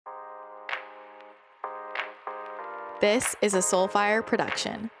This is a Soulfire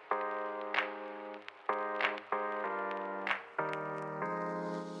production.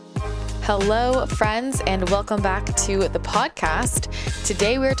 Hello, friends, and welcome back to the podcast.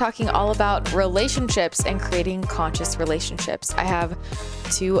 Today, we're talking all about relationships and creating conscious relationships. I have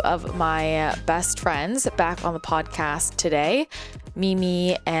two of my best friends back on the podcast today,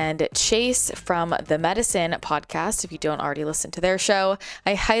 Mimi and Chase from the Medicine podcast. If you don't already listen to their show,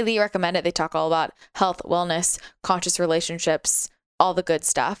 I highly recommend it. They talk all about health, wellness, conscious relationships, all the good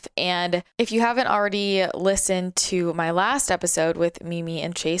stuff. And if you haven't already listened to my last episode with Mimi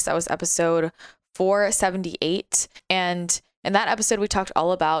and Chase, that was episode 478. And in that episode, we talked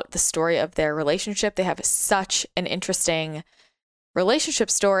all about the story of their relationship. They have such an interesting relationship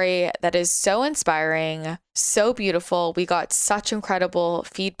story that is so inspiring, so beautiful. We got such incredible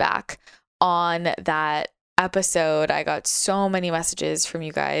feedback on that episode. I got so many messages from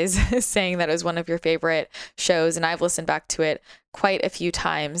you guys saying that it was one of your favorite shows, and I've listened back to it quite a few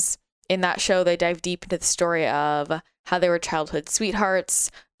times. In that show, they dive deep into the story of how they were childhood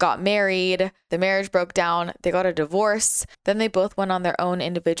sweethearts, got married, the marriage broke down, they got a divorce, then they both went on their own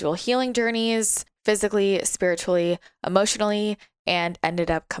individual healing journeys, physically, spiritually, emotionally, and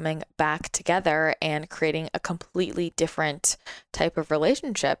ended up coming back together and creating a completely different type of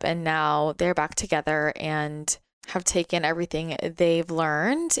relationship. And now they're back together and have taken everything they've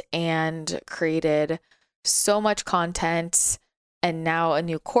learned and created so much content, and now a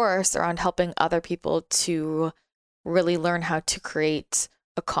new course around helping other people to really learn how to create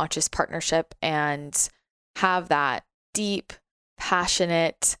a conscious partnership and have that deep,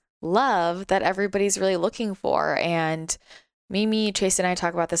 passionate love that everybody's really looking for. And Mimi, Chase, and I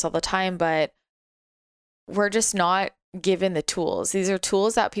talk about this all the time, but we're just not given the tools. These are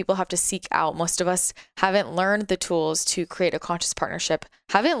tools that people have to seek out. Most of us haven't learned the tools to create a conscious partnership,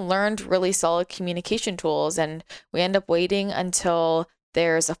 haven't learned really solid communication tools, and we end up waiting until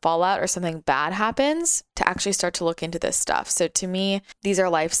there's a fallout or something bad happens to actually start to look into this stuff. So to me, these are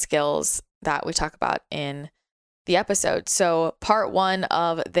life skills that we talk about in the episode. So part one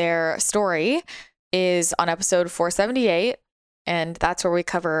of their story is on episode 478. And that's where we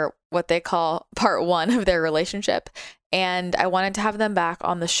cover what they call part one of their relationship. And I wanted to have them back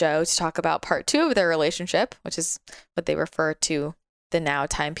on the show to talk about part two of their relationship, which is what they refer to the now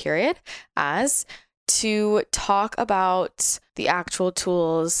time period as, to talk about the actual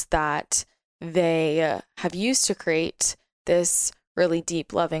tools that they have used to create this really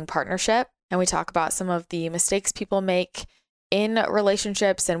deep, loving partnership. And we talk about some of the mistakes people make in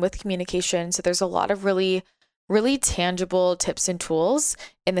relationships and with communication. So there's a lot of really tangible tips and tools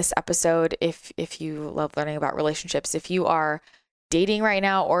in this episode. If you love learning about relationships, if you are dating right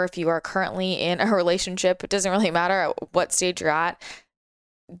now, or if you are currently in a relationship, it doesn't really matter at what stage you're at.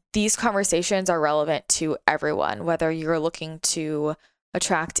 These conversations are relevant to everyone, whether you're looking to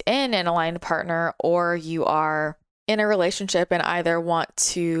attract in an aligned partner, or you are in a relationship and either want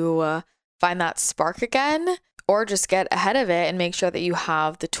to find that spark again, or just get ahead of it and make sure that you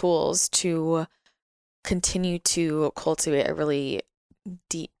have the tools to continue to cultivate a really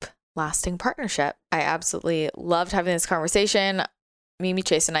deep, lasting partnership. I absolutely loved having this conversation. Mimi,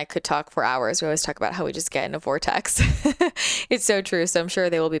 Chase, and I could talk for hours. We always talk about how we just get in a vortex. It's so true. So I'm sure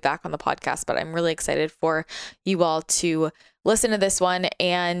they will be back on the podcast, but I'm really excited for you all to listen to this one.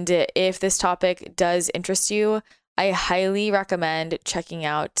 And if this topic does interest you, I highly recommend checking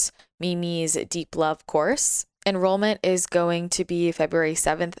out Mimi's Deep Love course. Enrollment is going to be February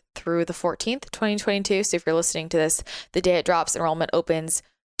 7th through the 14th, 2022. So if you're listening to this, the day it drops, enrollment opens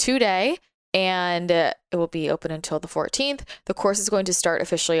today, and it will be open until the 14th. The course is going to start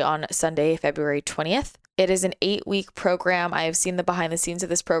officially on Sunday, February 20th. It is an 8-week program. I have seen the behind the scenes of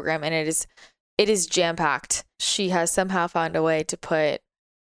this program, and it is jam-packed. She has somehow found a way to put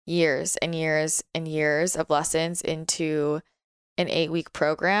years and years and years of lessons into an 8-week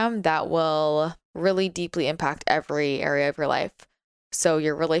program that will really deeply impact every area of your life. So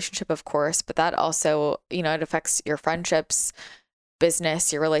your relationship, of course, but that also, it affects your friendships,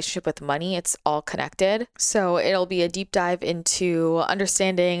 business, your relationship with money. It's all connected. So it'll be a deep dive into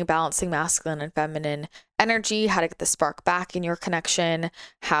understanding, balancing masculine and feminine energy, how to get the spark back in your connection,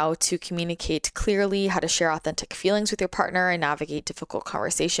 how to communicate clearly, how to share authentic feelings with your partner and navigate difficult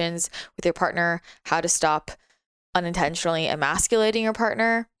conversations with your partner, how to stop unintentionally emasculating your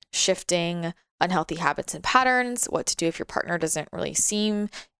partner, shifting unhealthy habits and patterns, what to do if your partner doesn't really seem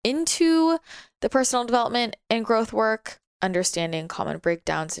into the personal development and growth work, understanding common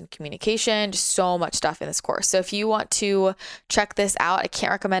breakdowns in communication, just so much stuff in this course. So if you want to check this out, I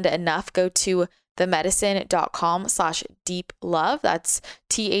can't recommend it enough. Go to themedicine.com/deeplove. That's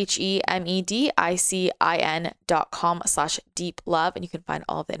THEMEDICIN.com/deeplove. And you can find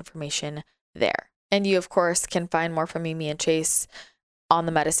all of the information there. And you, of course, can find more from Mimi and Chase on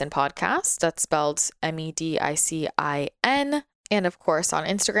the Medicine Podcast. That's spelled MEDICIN. And of course on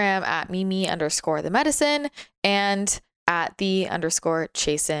Instagram at Mimi_the_medicine and at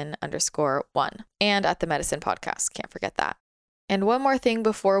 _Chasen_1 and at the Medicine Podcast. Can't forget that. And one more thing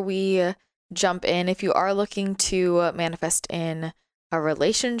before we jump in, if you are looking to manifest in a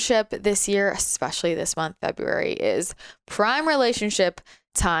relationship this year, especially this month, February is prime relationship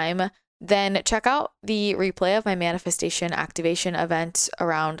time, then check out the replay of my manifestation activation event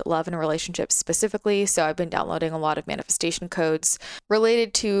around love and relationships specifically. So I've been downloading a lot of manifestation codes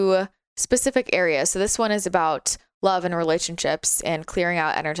related to specific areas. So this one is about love and relationships and clearing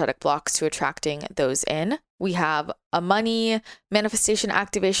out energetic blocks to attracting those in. We have a money manifestation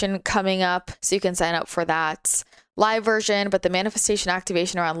activation coming up, so you can sign up for that live version. But the manifestation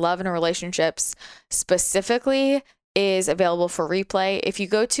activation around love and relationships specifically is available for replay. If you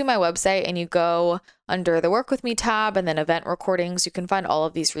go to my website and you go under the Work With Me tab and then event recordings, you can find all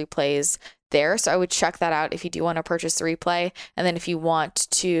of these replays there. So I would check that out if you do want to purchase the replay. And then if you want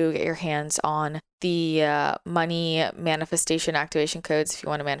to get your hands on the money manifestation activation codes, if you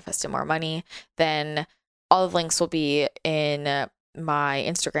want to manifest in more money, then all of the links will be in my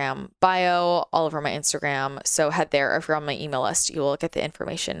Instagram bio, all over my Instagram. So head there. If you're on my email list, you will get the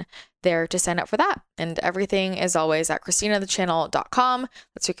information there to sign up for that. And everything is always at ChristinaTheChannel.com.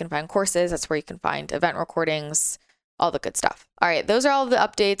 That's where you can find courses. That's where you can find event recordings, all the good stuff. All right. Those are all the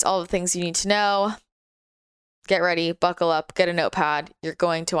updates, all the things you need to know. Get ready, buckle up, get a notepad. You're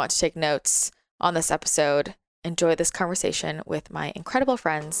going to want to take notes on this episode. Enjoy this conversation with my incredible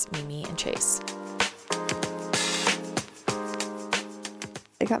friends, Mimi and Chase.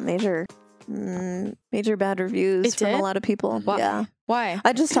 It got major bad reviews from a lot of people. Why? Yeah. Why?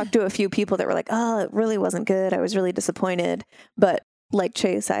 I just talked to a few people that were like, oh, it really wasn't good. I was really disappointed. But like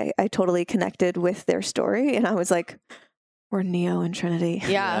Chase, I totally connected with their story. And I was like, we're Neo and Trinity.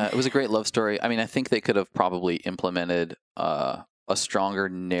 Yeah. It was a great love story. I mean, I think they could have probably implemented a stronger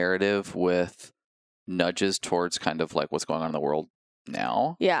narrative with nudges towards kind of like what's going on in the world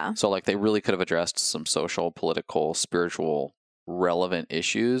now. Yeah. So like they really could have addressed some social, political, spiritual relevant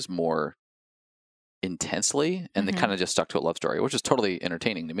issues more intensely, and they kind of just stuck to a love story, which is totally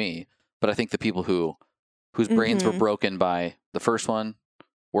entertaining to me. But I think the people whose brains were broken by the first one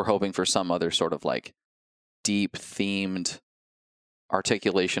were hoping for some other sort of like deep themed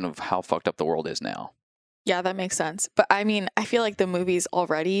articulation of how fucked up the world is now. Yeah, that makes sense. But I mean, I feel like the movie's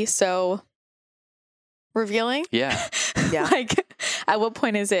already so revealing. Yeah. Yeah. Like, at what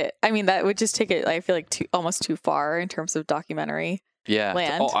point is it? I mean, that would just take it, I feel like, almost too far in terms of documentary. Yeah.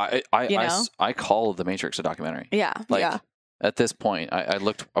 Land, I call The Matrix a documentary. Yeah. Like, yeah. at this point, I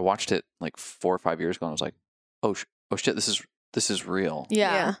watched it like 4 or 5 years ago and I was like, oh shit, this is real.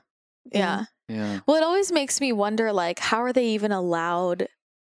 Yeah. Yeah. Yeah. Well, it always makes me wonder, like, how are they even allowed,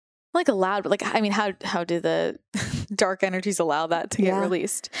 but like, I mean, how do the dark energies allow that to get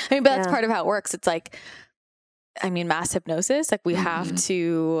released? I mean, but that's part of how it works. It's like, I mean, mass hypnosis, like we have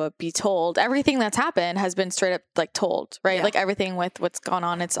to be told everything that's happened has been straight up like told, right? Yeah. Like everything with what's gone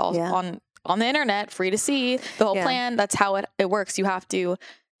on, it's all on the internet, free to see the whole plan. That's how it works. You have to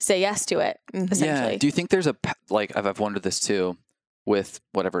say yes to it, essentially. Yeah. Do you think there's like, I've wondered this too, with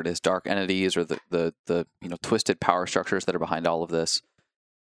whatever it is, dark entities or the twisted power structures that are behind all of this?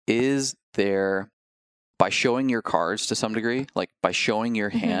 Is there, by showing your cards to some degree, like by showing your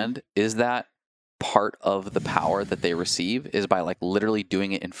hand, is that part of the power that they receive, is by like literally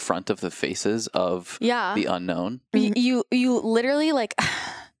doing it in front of the faces of the unknown? You literally, like,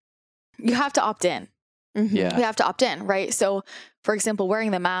 you have to opt in. Yeah. You have to opt in, right? So, for example,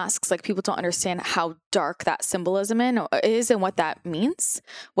 wearing the masks, like people don't understand how dark that symbolism is and what that means,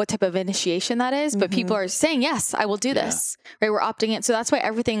 what type of initiation that is. But people are saying, yes, I will do this, right? We're opting in. So that's why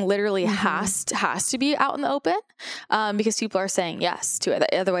everything literally has to be out in the open, because people are saying yes to it.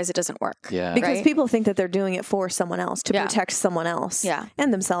 Otherwise it doesn't work. Yeah. Because people think that they're doing it for someone else, to protect someone else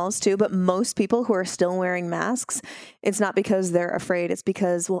and themselves too. But most people who are still wearing masks, it's not because they're afraid. It's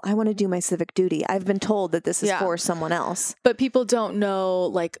because, well, I want to do my civic duty. I've been told that this is for someone else. But people don't know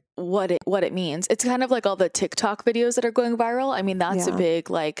like what it means. It's kind of like all the TikTok videos that are going viral. I mean, that's a big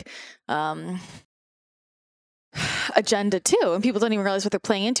like agenda too, and people don't even realize what they're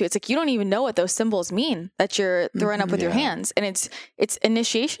playing into. It's like you don't even know what those symbols mean that you're throwing up with your hands, and it's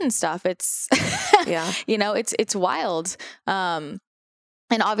initiation stuff. It's it's wild. And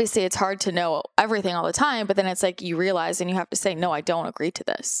obviously it's hard to know everything all the time, but then it's like you realize and you have to say, no, I don't agree to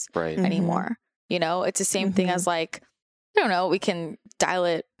this right anymore. It's the same thing as like, I don't know, we can dial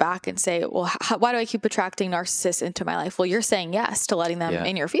it back and say, well, why do I keep attracting narcissists into my life? Well, you're saying yes to letting them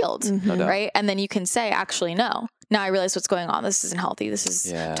in your field, right? And then you can say, actually, no. Now I realize what's going on. This isn't healthy. This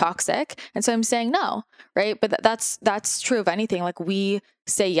is toxic. And so I'm saying no, right? But that's true of anything. Like we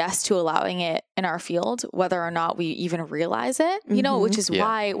say yes to allowing it in our field, whether or not we even realize it, which is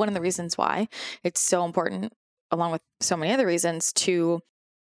why, one of the reasons why it's so important, along with so many other reasons, to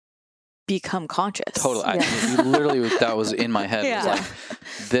become conscious. Totally. Literally, that was in my head. It was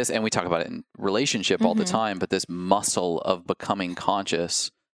like this, and we talk about it in relationship all the time, but this muscle of becoming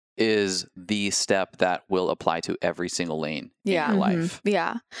conscious is the step that will apply to every single lane in your life.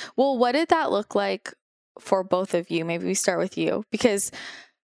 Yeah. Well, what did that look like for both of you? Maybe we start with you, because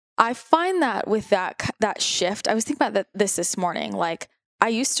I find that with that shift, I was thinking about this morning. Like I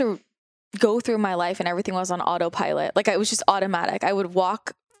used to go through my life and everything was on autopilot. Like it was just automatic. I would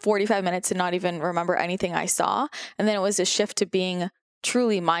walk 45 minutes and not even remember anything I saw. And then it was a shift to being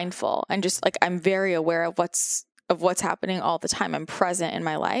truly mindful and just like, I'm very aware of what's happening all the time. I'm present in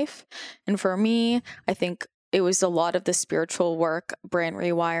my life. And for me, I think it was a lot of the spiritual work, brain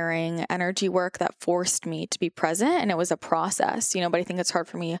rewiring, energy work that forced me to be present. And it was a process, but I think it's hard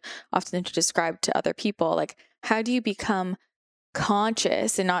for me often to describe to other people. Like, how do you become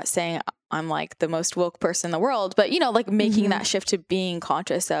conscious, and not saying I'm like the most woke person in the world, but like making that shift to being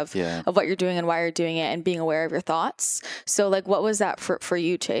conscious of what you're doing and why you're doing it, and being aware of your thoughts. So like, what was that for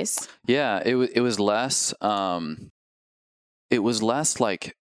you, Chase? Yeah, it was less,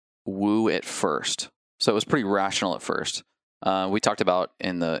 like woo at first. So it was pretty rational at first. We talked about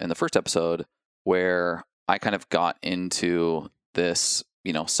in the first episode where I kind of got into this,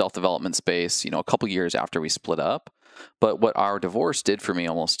 self-development space, a couple years after we split up. But what our divorce did for me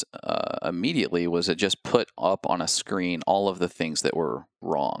almost immediately was it just put up on a screen all of the things that were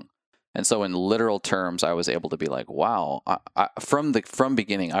wrong. And so in literal terms, I was able to be like, wow, from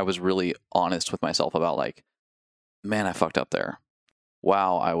beginning, I was really honest with myself about like, man, I fucked up there.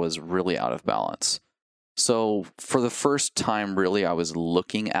 Wow, I was really out of balance. So for the first time, really, I was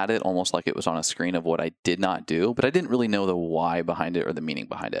looking at it almost like it was on a screen of what I did not do, but I didn't really know the why behind it or the meaning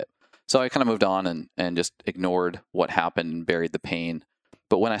behind it. So I kind of moved on and just ignored what happened and buried the pain.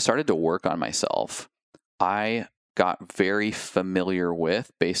 But when I started to work on myself, I got very familiar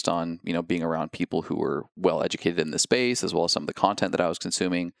with, based on, being around people who were well educated in the space, as well as some of the content that I was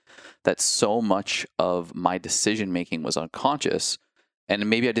consuming, that so much of my decision making was unconscious. And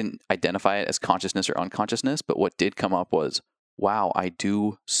maybe I didn't identify it as consciousness or unconsciousness, but what did come up was, wow, I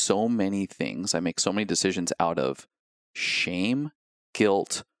do so many things. I make so many decisions out of shame,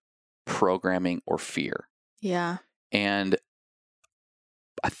 guilt, programming, or fear. Yeah. And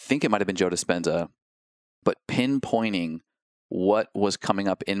I think it might have been Joe Dispenza, but pinpointing what was coming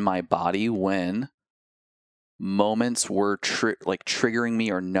up in my body when moments were triggering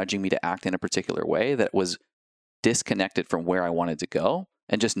me or nudging me to act in a particular way that was disconnected from where I wanted to go,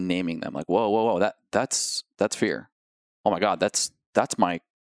 and just naming them like, whoa, that's fear. Oh my God, that's my,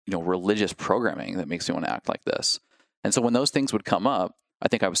 religious programming that makes me want to act like this. And so when those things would come up, I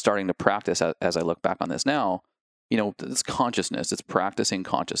think I was starting to practice, as I look back on this now, it's consciousness, it's practicing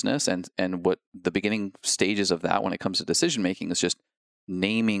consciousness. And what the beginning stages of that when it comes to decision making is just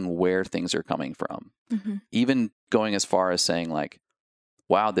naming where things are coming from. Mm-hmm. Even going as far as saying like,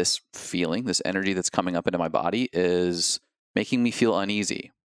 wow, this feeling, this energy that's coming up into my body is making me feel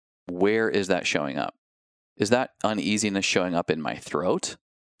uneasy. Where is that showing up? Is that uneasiness showing up in my throat,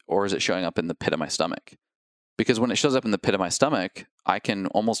 or is it showing up in the pit of my stomach? Because when it shows up in the pit of my stomach, I can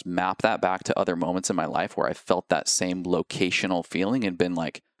almost map that back to other moments in my life where I felt that same locational feeling and been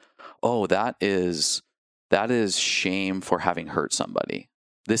like, oh, that is shame for having hurt somebody.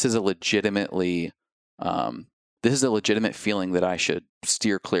 This is a legitimate feeling that I should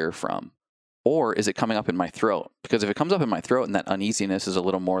steer clear from. Or is it coming up in my throat? Because if it comes up in my throat and that uneasiness is a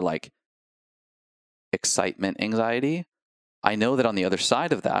little more like excitement, anxiety, I know that on the other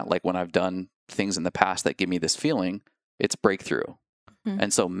side of that, like when I've done things in the past that give me this feeling, it's breakthrough. Mm-hmm.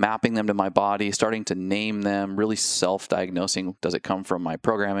 And so mapping them to my body, starting to name them, really self-diagnosing, does it come from my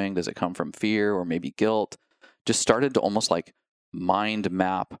programming? Does it come from fear or maybe guilt? Just started to almost like mind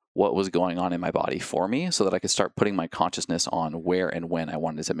map what was going on in my body for me so that I could start putting my consciousness on where and when I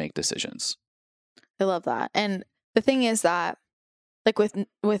wanted to make decisions. I love that. And the thing is that like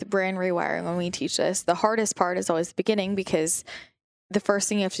with brain rewiring, when we teach this, the hardest part is always the beginning, because the first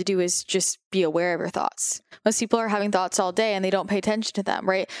thing you have to do is just be aware of your thoughts. Most people are having thoughts all day and they don't pay attention to them,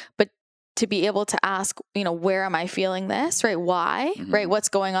 right? But to be able to ask, where am I feeling this, right? Why, right? What's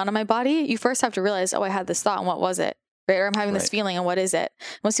going on in my body? You first have to realize, oh, I had this thought, and what was it? right? Or I'm having this feeling, and what is it?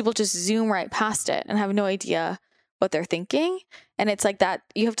 Most people just zoom right past it and have no idea what they're thinking. And it's like that,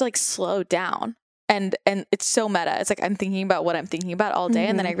 you have to like slow down. And it's so meta. It's like I'm thinking about what I'm thinking about all day.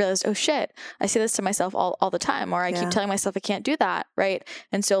 And then I realized, oh shit, I say this to myself all the time. Or I keep telling myself I can't do that, right?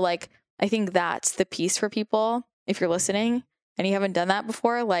 And so like, I think that's the piece for people. If you're listening and you haven't done that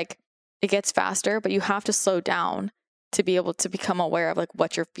before, like it gets faster, but you have to slow down to be able to become aware of like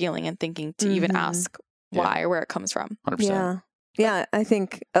what you're feeling and thinking to even ask why or where it comes from. 100%. Yeah. Yeah. I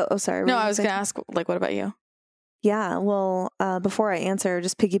think, sorry. No, I was going to ask, like, what about you? Yeah. Well, before I answer,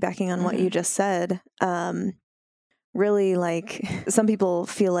 just piggybacking on what you just said, really like some people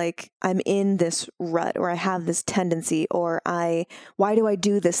feel like I'm in this rut or I have this tendency or why do I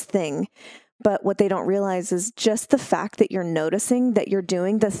do this thing? But what they don't realize is just the fact that you're noticing that you're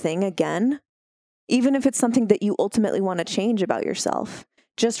doing the thing again, even if it's something that you ultimately want to change about yourself,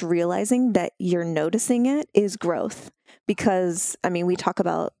 just realizing that you're noticing it is growth. Because, I mean, we talk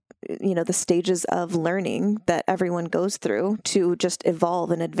about, the stages of learning that everyone goes through to just evolve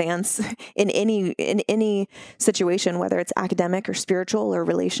and advance in any situation, whether it's academic or spiritual or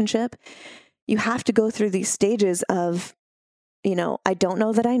relationship. You have to go through these stages of, I don't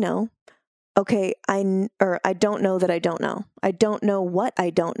know that I know. Okay, I don't know that I don't know. I don't know what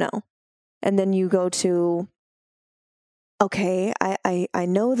I don't know. And then you go to, okay, I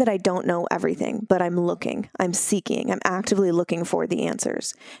know that I don't know everything, but I'm looking, I'm seeking, I'm actively looking for the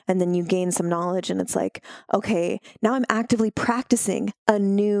answers. And then you gain some knowledge and it's like, okay, now I'm actively practicing a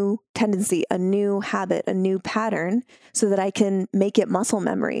new tendency, a new habit, a new pattern so that I can make it muscle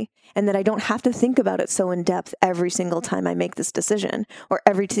memory and that I don't have to think about it so in depth every single time I make this decision or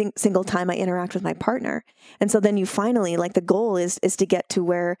every single time I interact with my partner. And so then you finally, like the goal is to get to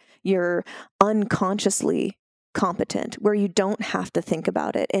where you're unconsciously competent, where you don't have to think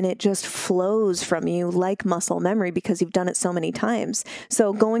about it and it just flows from you like muscle memory because you've done it so many times.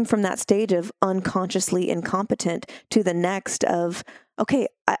 So going from that stage of unconsciously incompetent to the next of, okay,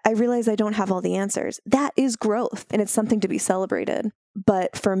 I realize I don't have all the answers. That is growth and it's something to be celebrated.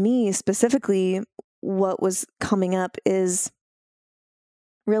 But for me specifically, what was coming up is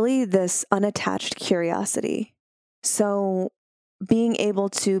really this unattached curiosity. So being able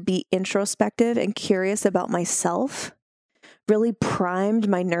to be introspective and curious about myself really primed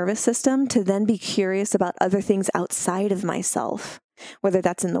my nervous system to then be curious about other things outside of myself, whether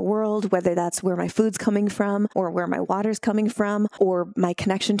that's in the world, whether that's where my food's coming from or where my water's coming from or my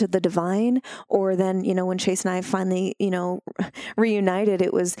connection to the divine. Or then, when Chase and I finally, reunited,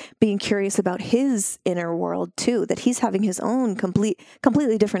 it was being curious about his inner world too, that he's having his own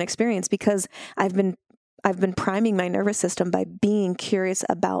completely different experience because I've been priming my nervous system by being curious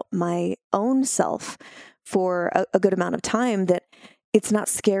about my own self for a good amount of time that it's not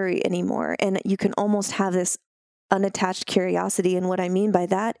scary anymore. And you can almost have this unattached curiosity. And what I mean by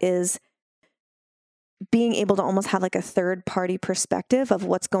that is being able to almost have like a third party perspective of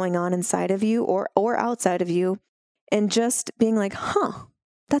what's going on inside of you or outside of you. And just being like,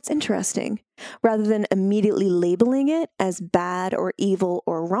 that's interesting, rather than immediately labeling it as bad or evil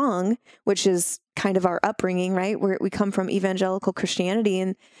or wrong, which is kind of our upbringing, right? Where we come from evangelical Christianity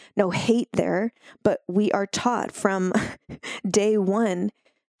and no hate there, but we are taught from day one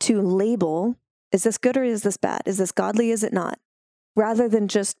to label, is this good or is this bad? Is this godly? Is it not? Rather than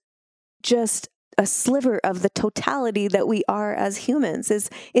just a sliver of the totality that we are as humans.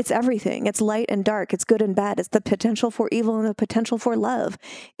 It's everything. It's light and dark. It's good and bad. It's the potential for evil and the potential for love.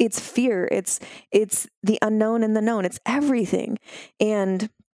 It's fear. It's the unknown and the known. It's everything. And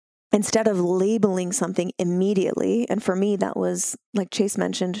instead of labeling something immediately, and for me, that was, like Chase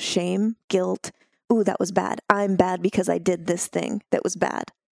mentioned, shame, guilt. Ooh, that was bad. I'm bad because I did this thing that was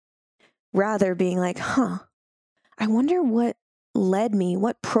bad. Rather being like, I wonder what led me,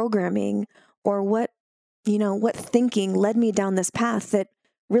 what programming or what thinking led me down this path that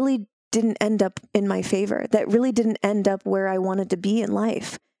really didn't end up in my favor, that really didn't end up where I wanted to be in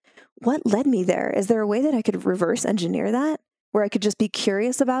life. What led me there? Is there a way that I could reverse engineer that, where I could just be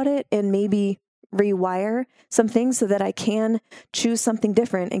curious about it and maybe rewire some things so that I can choose something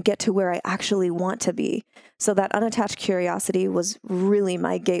different and get to where I actually want to be? So that unattached curiosity was really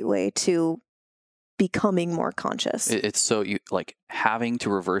my gateway to becoming more conscious. It's so having to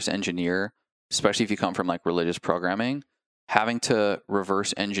reverse engineer, especially if you come from like religious programming, having to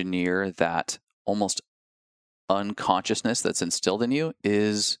reverse engineer that almost unconsciousness that's instilled in you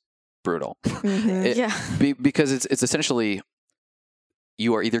is brutal. Mm-hmm. Because it's essentially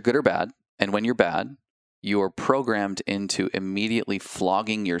you are either good or bad, and when you're bad, you are programmed into immediately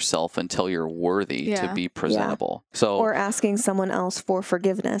flogging yourself until you're worthy to be presentable. Yeah. So, or asking someone else for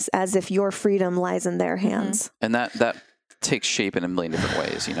forgiveness as if your freedom lies in their hands. And that takes shape in a million different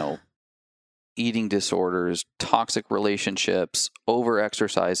ways, you know, eating disorders, toxic relationships,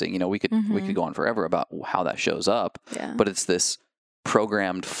 over-exercising. You know, we could go on forever about how that shows up, but it's this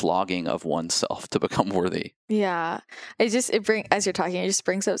programmed flogging of oneself to become worthy. Yeah. As you're talking, it just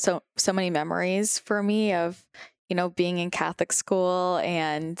brings up so many memories for me of, you know, being in Catholic school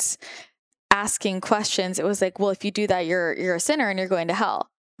and asking questions. It was like, well, if you do that, you're a sinner and you're going to hell.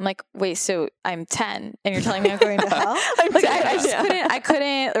 I'm like, wait, so I'm 10 and you're telling me I'm going to hell? Like, I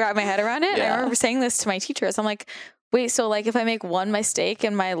couldn't wrap my head around it. Yeah. I remember saying this to my teachers. I'm like, wait, so like if I make one mistake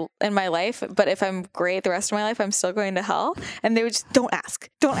in my life, but if I'm great the rest of my life, I'm still going to hell? And they would just, don't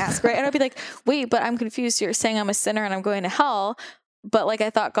ask, right? And I'd be like, wait, but I'm confused. You're saying I'm a sinner and I'm going to hell, but like I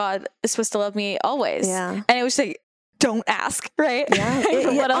thought God is supposed to love me always. Yeah. And it was like, don't ask, right? Yeah.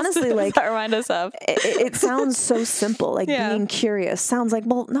 What else honestly, does like that remind us of? It sounds so simple, like being curious sounds like,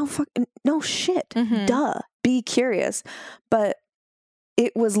 well, no shit, duh, be curious. But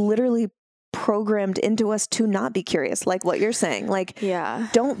it was literally programmed into us to not be curious, like what you're saying. Like,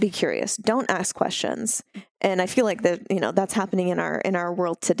 don't be curious, don't ask questions. And I feel like that, you know, that's happening in our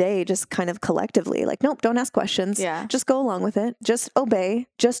world today, just kind of collectively. Like, nope, don't ask questions. Yeah, just go along with it. Just obey.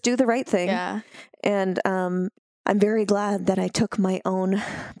 Just do the right thing. Yeah, and I'm very glad that I took my own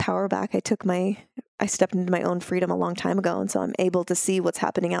power back. I stepped into my own freedom a long time ago. And so I'm able to see what's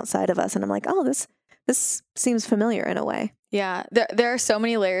happening outside of us. And I'm like, oh, this seems familiar in a way. Yeah. There are so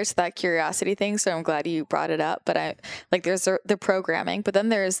many layers to that curiosity thing. So I'm glad you brought it up. But there's the programming, but then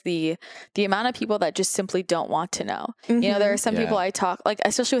there's the amount of people that just simply don't want to know. Mm-hmm. You know, there are some people I talk, like,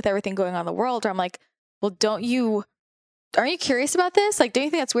 especially with everything going on in the world, where I'm like, well, aren't you curious about this? Like, don't you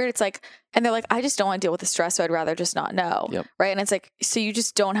think that's weird? It's like, and they're like, I just don't want to deal with the stress, so I'd rather just not know. Yep. Right. And it's like, so you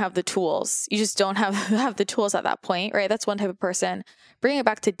just don't have the tools. You just don't have the tools at that point. Right. That's one type of person. Bringing it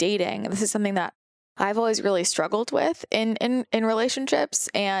back to dating. This is something that I've always really struggled with in relationships.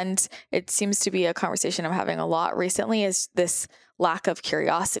 And it seems to be a conversation I'm having a lot recently, is this lack of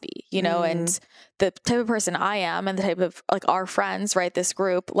curiosity, you know, and the type of person I am and the type of, like, our friends, right, this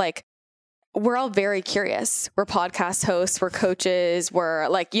group, like, we're all very curious. We're podcast hosts, we're coaches, we're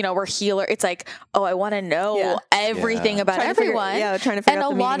like, you know, we're healer. It's like, oh, I want to know everything about everyone. Trying to figure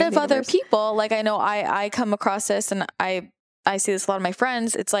out a lot of other people, like, I know I come across this, and I see this a lot of my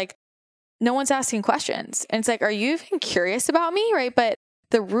friends. It's like, no one's asking questions. And it's like, are you even curious about me? Right. But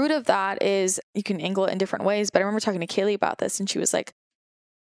the root of that is, you can angle it in different ways. But I remember talking to Kaylee about this, and she was like,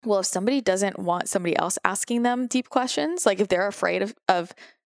 well, if somebody doesn't want somebody else asking them deep questions, like if they're afraid of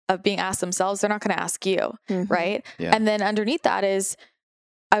being asked themselves, they're not going to ask you. Mm-hmm. Right. Yeah. And then underneath that is,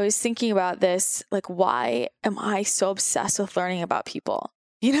 I was thinking about this, like, why am I so obsessed with learning about people?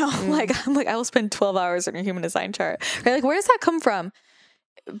 You know, I'm like, I will spend 12 hours on your human design chart. Right. Like, where does that come from?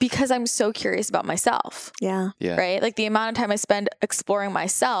 Because I'm so curious about myself. Yeah. Right. Like, the amount of time I spend exploring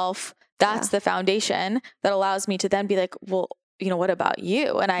myself, that's the foundation that allows me to then be like, well, you know, what about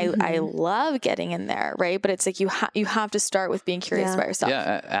you? And I love getting in there. Right. But it's like, you have to start with being curious about yourself.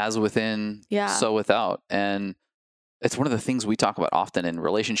 Yeah. As within, so without. And it's one of the things we talk about often in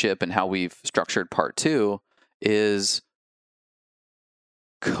relationship, and how we've structured part 2 is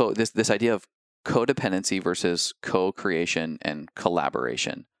this idea of codependency versus co-creation and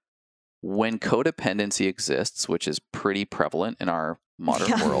collaboration. When codependency exists, which is pretty prevalent in our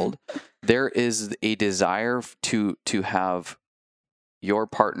modern world, there is a desire to have your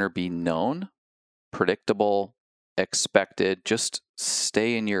partner be known, predictable, expected, just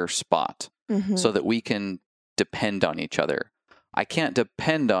stay in your spot, so that we can depend on each other. I can't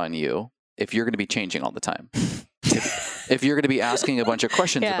depend on you if you're going to be changing all the time. If you're going to be asking a bunch of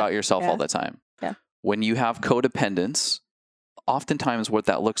questions about yourself all the time. Yeah. When you have codependence, oftentimes what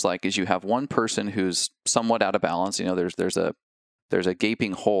that looks like is you have one person who's somewhat out of balance. You know, there's a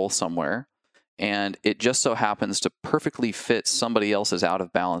gaping hole somewhere, and it just so happens to perfectly fit somebody else's out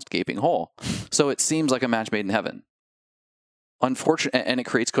of balance gaping hole. So it seems like a match made in heaven. Unfortunately, and it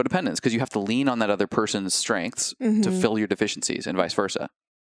creates codependence because you have to lean on that other person's strengths to fill your deficiencies, and vice versa.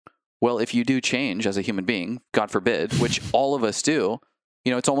 Well, if you do change as a human being, God forbid, which all of us do,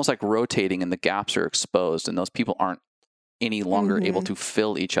 you know, it's almost like rotating, and the gaps are exposed, and those people aren't any longer able to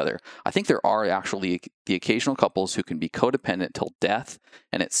fill each other. I think there are actually the occasional couples who can be codependent till death,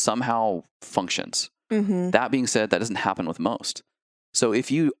 and it somehow functions. That being said, that doesn't happen with most. So if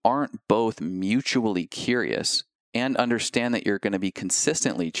you aren't both mutually curious and understand that you're going to be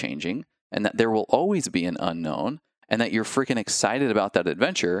consistently changing, and that there will always be an unknown, and that you're freaking excited about that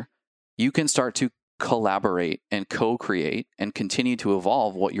adventure, you can start to collaborate and co-create and continue to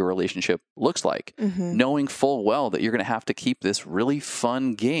evolve what your relationship looks like, knowing full well that you're going to have to keep this really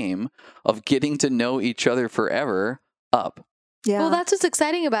fun game of getting to know each other forever up. Yeah. Well, that's what's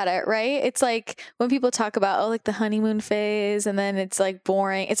exciting about it, right? It's like when people talk about, like the honeymoon phase and then it's like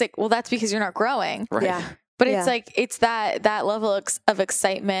boring. It's like, well, that's because you're not growing. Right. Yeah. But it's like, it's that level of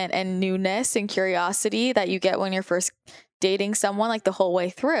excitement and newness and curiosity that you get when you're first dating someone, like the whole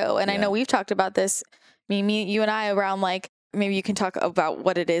way through. And I know we've talked about this, me, you and I, around like, maybe you can talk about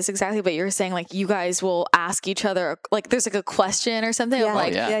what it is exactly, but you're saying like you guys will ask each other, like there's like a question or something of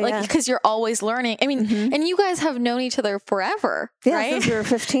like, because you're always learning. I mean, and you guys have known each other forever, right? Since we were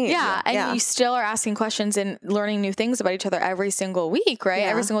 15. Yeah. And you still are asking questions and learning new things about each other every single week, right?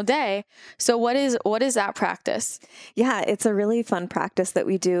 Every single day. So what is that practice? Yeah, it's a really fun practice that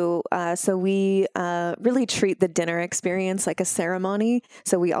we do. So we really treat the dinner experience like a ceremony.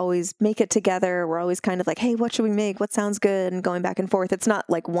 So we always make it together. We're always kind of like, hey, what should we make? What sounds good? And going back and forth. It's not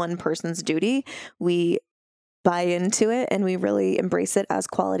like one person's duty. We buy into it and we really embrace it as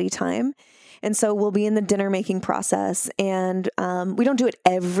quality time. And so we'll be in the dinner making process, and we don't do it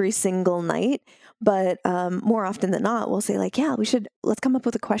every single night, but more often than not, we'll say like, yeah, let's come up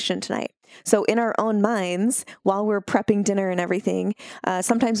with a question tonight. So in our own minds, while we're prepping dinner and everything,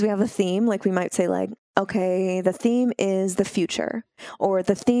 sometimes we have a theme. Like we might say like, okay, the theme is the future, or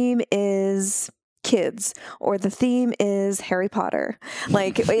the theme is kids, or the theme is Harry Potter.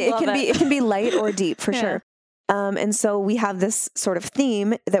 Like it can be light or deep for sure. And so we have this sort of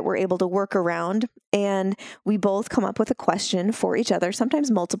theme that we're able to work around, and we both come up with a question for each other, sometimes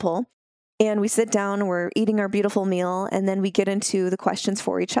multiple. And we sit down, we're eating our beautiful meal, and then we get into the questions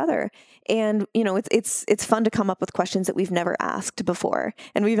for each other. And, it's fun to come up with questions that we've never asked before.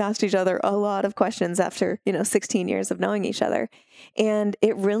 And we've asked each other a lot of questions after, 16 years of knowing each other. And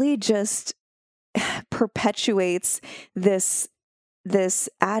it really just perpetuates this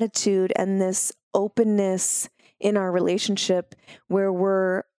attitude and this openness in our relationship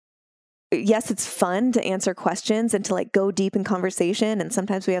where yes, it's fun to answer questions and to like go deep in conversation. And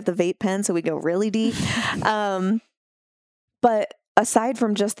sometimes we have the vape pen, so we go really deep. But aside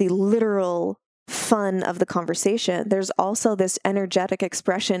from just the literal fun of the conversation, there's also this energetic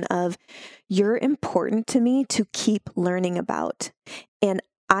expression of, you're important to me to keep learning about. And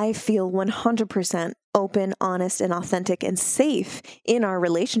I feel 100% open, honest, and authentic and safe in our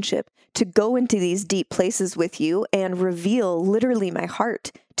relationship to go into these deep places with you and reveal literally my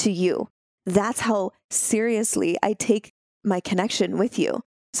heart to you. That's how seriously I take my connection with you.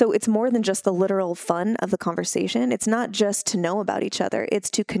 So it's more than just the literal fun of the conversation. It's not just to know about each other. It's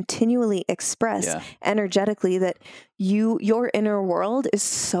to continually express energetically that your inner world is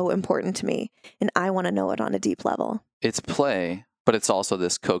so important to me, and I want to know it on a deep level. It's play, but it's also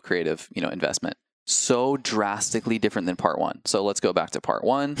this co-creative, investment. So drastically different than part one. So let's go back to part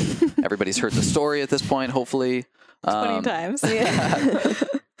one. Everybody's heard the story at this point, hopefully. 20 times.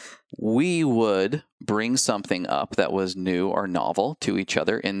 We would bring something up that was new or novel to each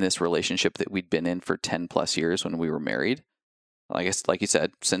other in this relationship that we'd been in for 10 plus years when we were married. I guess, like you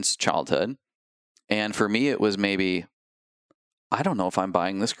said, since childhood. And for me, it was maybe, I don't know if I'm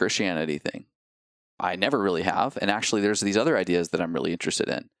buying this Christianity thing. I never really have. And actually, there's these other ideas that I'm really interested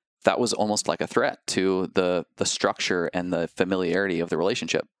in. That was almost like a threat to the structure and the familiarity of the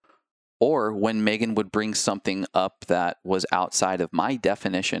relationship. Or when Megan would bring something up that was outside of my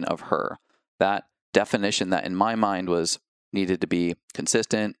definition of her, that definition that in my mind was needed to be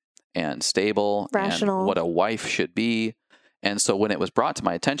consistent and stable, rational, and what a wife should be. And so when it was brought to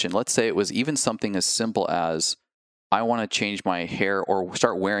my attention, let's say it was even something as simple as, I want to change my hair or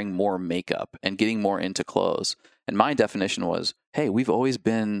start wearing more makeup and getting more into clothes. And my definition was, hey, we've always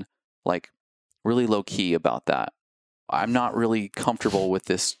been like really low key about that. I'm not really comfortable with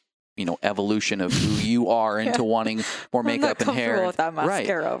this, evolution of who you are into wanting more makeup and hair. With that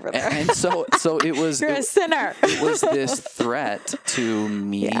mascara over there. And so it was. You're a sinner. It was this threat to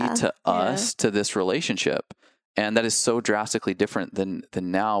me, to us, to this relationship. And that is so drastically different than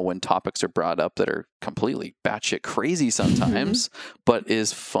now when topics are brought up that are completely batshit crazy sometimes, but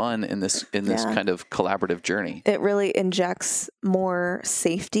is fun in this kind of collaborative journey. It really injects more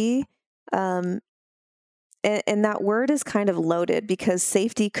safety. And that word is kind of loaded because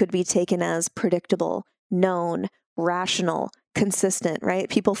safety could be taken as predictable, known, rational, consistent, right?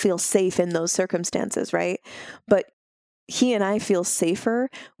 People feel safe in those circumstances, right? But he and I feel safer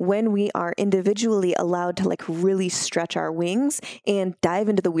when we are individually allowed to like really stretch our wings and dive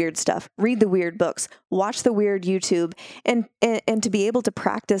into the weird stuff, read the weird books, watch the weird YouTube, and to be able to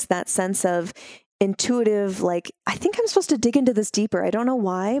practice that sense of intuitive, like, I think I'm supposed to dig into this deeper. I don't know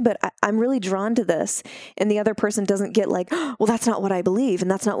why, but I'm really drawn to this. And the other person doesn't get like, well, that's not what I believe.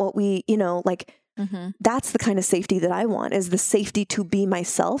 And that's not what we, like, That's the kind of safety that I want, is the safety to be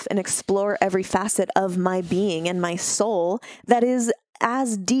myself and explore every facet of my being and my soul that is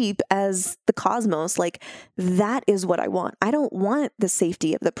as deep as the cosmos. Like, that is what I want. I don't want the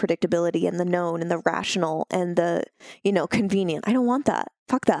safety of the predictability and the known and the rational and the, convenient. I don't want that.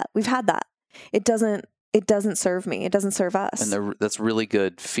 Fuck that. We've had that. It doesn't serve me. It doesn't serve us. And that's really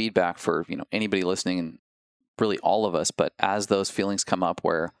good feedback for, anybody listening, and really all of us. But as those feelings come up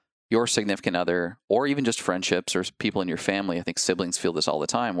where your significant other, or even just friendships or people in your family, I think siblings feel this all the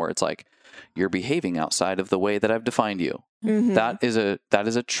time, where it's like, you're behaving outside of the way that I've defined you. That is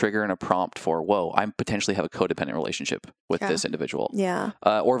a trigger and a prompt for, whoa, I potentially have a codependent relationship with this individual. Yeah.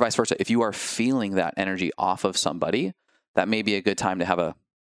 Or vice versa. If you are feeling that energy off of somebody, that may be a good time to have a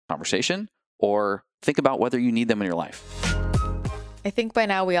conversation or think about whether you need them in your life. I think by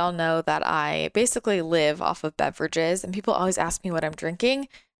now we all know that I basically live off of beverages, and people always ask me what I'm drinking.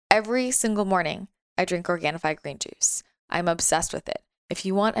 Every single morning, I drink Organifi green juice. I'm obsessed with it. If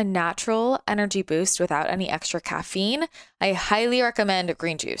you want a natural energy boost without any extra caffeine, I highly recommend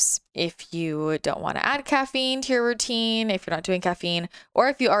green juice. If you don't want to add caffeine to your routine, if you're not doing caffeine, or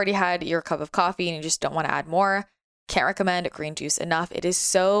if you already had your cup of coffee and you just don't want to add more, can't recommend green juice enough. It is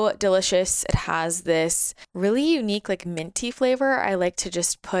so delicious. It has this really unique, like, minty flavor. I like to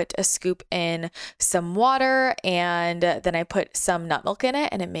just put a scoop in some water, and then I put some nut milk in it,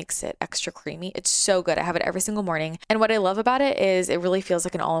 and it makes it extra creamy. It's so good. I have it every single morning. And what I love about it is it really feels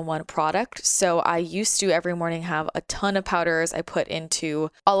like an all-in-one product. So I used to every morning have a ton of powders I put into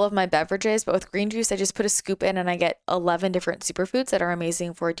all of my beverages, but with green juice, I just put a scoop in and I get 11 different superfoods that are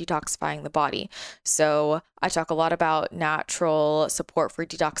amazing for detoxifying the body. So I talk a lot about natural support for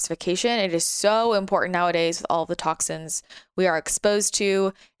detoxification. It is so important nowadays with all the toxins we are exposed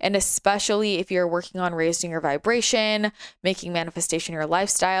to, and especially if you're working on raising your vibration, making manifestation your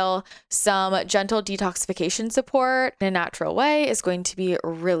lifestyle. Some gentle detoxification support in a natural way is going to be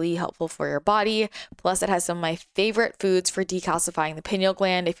really helpful for your body. Plus, it has some of my favorite foods for decalcifying the pineal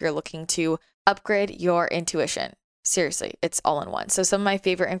gland if you're looking to upgrade your intuition. Seriously, it's all in one. So some of my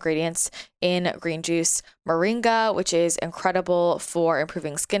favorite ingredients in green juice: moringa, which is incredible for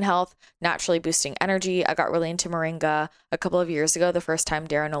improving skin health, naturally boosting energy. I got really into moringa a couple of years ago, the first time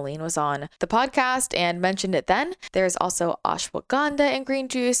Darren O'Leen was on the podcast and mentioned it then. There's also ashwagandha in green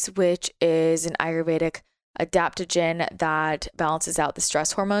juice, which is an Ayurvedic adaptogen that balances out the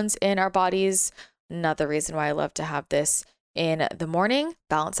stress hormones in our bodies. Another reason why I love to have this in the morning,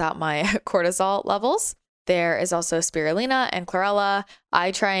 balance out my cortisol levels. There is also spirulina and chlorella.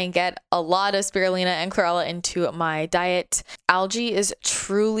 I try and get a lot of spirulina and chlorella into my diet. Algae is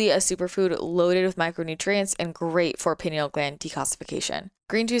truly a superfood loaded with micronutrients and great for pineal gland decalcification.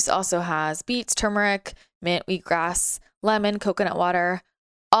 Green juice also has beets, turmeric, mint, wheatgrass, lemon, coconut water.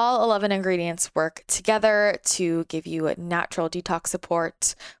 All 11 ingredients work together to give you a natural detox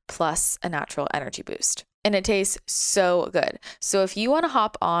support plus a natural energy boost. And it tastes so good. So if you want to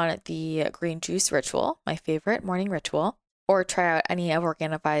hop on the green juice ritual, my favorite morning ritual, or try out any of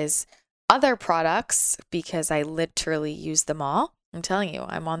Organifi's other products, because I literally use them all, I'm telling you,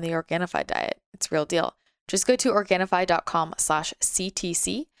 I'm on the Organifi diet. It's real deal. Just go to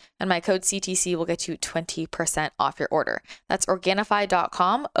Organifi.com/CTC, and my code CTC will get you 20% off your order. That's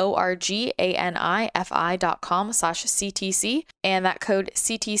Organifi.com, ORGANIFI.com/CTC, and that code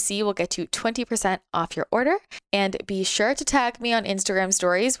CTC will get you 20% off your order. And be sure to tag me on Instagram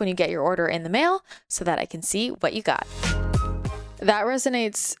stories when you get your order in the mail so that I can see what you got. That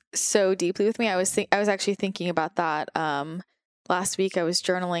resonates so deeply with me. I was actually thinking about that last week. I was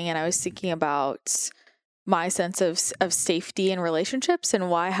journaling and I was thinking about my sense of safety in relationships,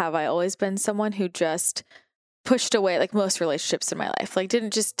 and why have I always been someone who just pushed away, like, most relationships in my life, like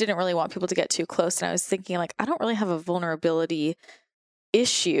didn't really want people to get too close. And I was thinking, like, I don't really have a vulnerability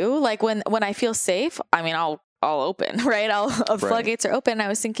issue. Like when I feel safe, I mean, I'll open, right? Floodgates are open. And I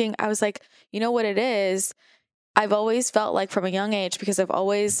was thinking, I was like, you know what it is? I've always felt like from a young age, because I've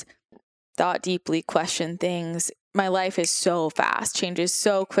always thought deeply, questioned things. My life is so fast, changes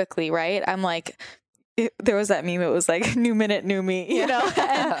so quickly, right? I'm like, there was that meme. It was like, new minute, new me, you know?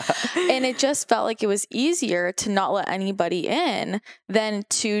 And it just felt like it was easier to not let anybody in than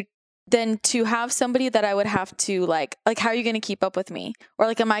to have somebody that I would have to like, how are you going to keep up with me? Or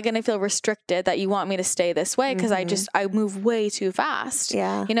like, am I going to feel restricted that you want me to stay this way? Cause I move way too fast.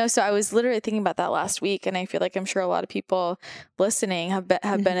 Yeah. You know, so I was literally thinking about that last week, and I feel like I'm sure a lot of people listening have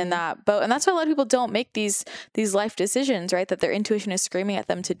been in that boat. And that's why a lot of people don't make these life decisions, right? That their intuition is screaming at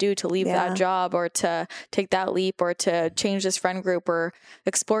them to leave that job or to take that leap or to change this friend group or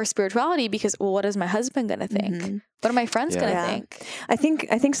explore spirituality because, well, what is my husband going to think? What are my friends going to think? I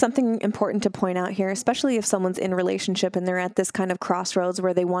think something important to point out here, especially if someone's in a relationship and they're at this kind of crossroads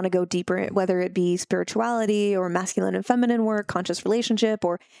where they want to go deeper, whether it be spirituality or masculine and feminine work, conscious relationship,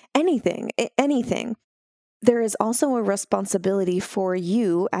 or anything, there is also a responsibility for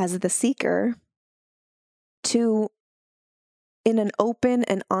you as the seeker to, in an open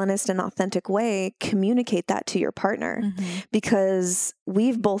and honest and authentic way, communicate that to your partner. Because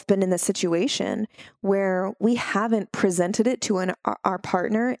we've both been in the situation where we haven't presented it to our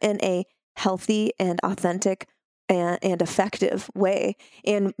partner in a healthy and authentic and effective way.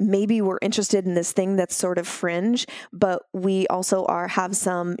 And maybe we're interested in this thing that's sort of fringe, but we also have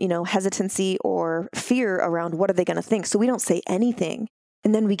some, hesitancy or fear around what are they going to think. So we don't say anything.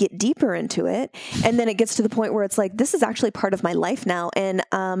 And then we get deeper into it. And then it gets to the point where it's like, this is actually part of my life now. And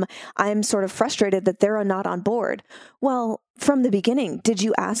I'm sort of frustrated that they're not on board. Well, from the beginning, did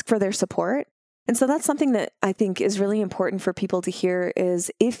you ask for their support? And so that's something that I think is really important for people to hear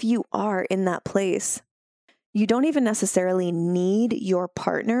is if you are in that place, you don't even necessarily need your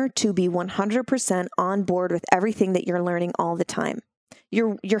partner to be 100% on board with everything that you're learning all the time.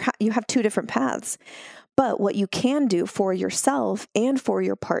 You have two different paths. But what you can do for yourself and for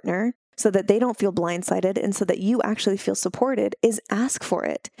your partner so that they don't feel blindsided and so that you actually feel supported is ask for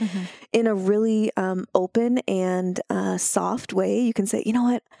it in a really open and soft way. You can say, you know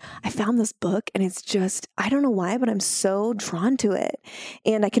what, I found this book and it's just, I don't know why, but I'm so drawn to it.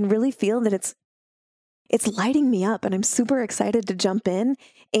 And I can really feel that it's lighting me up and I'm super excited to jump in.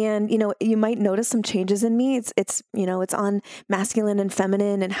 And, you might notice some changes in me. It's on masculine and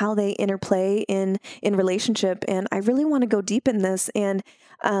feminine and how they interplay in relationship. And I really want to go deep in this. And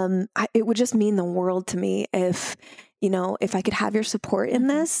it would just mean the world to me if I could have your support in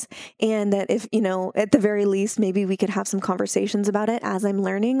this, and that if, at the very least, maybe we could have some conversations about it as I'm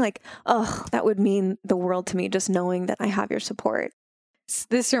learning, that would mean the world to me, just knowing that I have your support.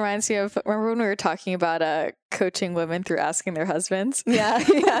 This reminds me of, remember when we were talking about coaching women through asking their husbands? Yeah.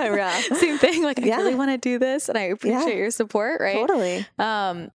 Same thing. I really want to do this and I appreciate your support, right? Totally.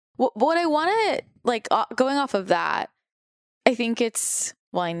 What I want to, going off of that, I think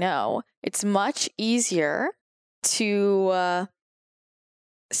I know it's much easier to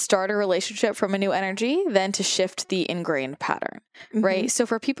start a relationship from a new energy than to shift the ingrained pattern, right? So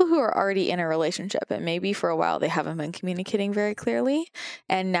for people who are already in a relationship and maybe for a while they haven't been communicating very clearly,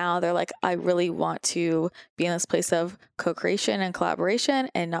 and now they're like, I really want to be in this place of co-creation and collaboration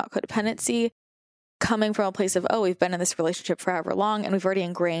and not codependency, coming from a place of, we've been in this relationship forever long and we've already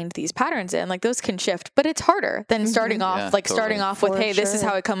ingrained these patterns in, those can shift, but it's harder than starting off, starting off with, hey, this is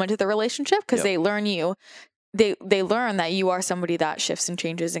how I come into the relationship, because they learn they learn that you are somebody that shifts and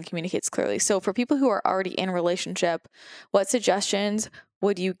changes and communicates clearly. So for people who are already in a relationship, what suggestions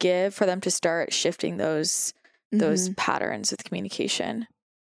would you give for them to start shifting those patterns with communication?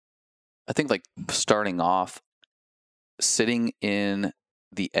 I think starting off, sitting in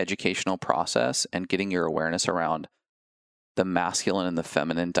the educational process and getting your awareness around the masculine and the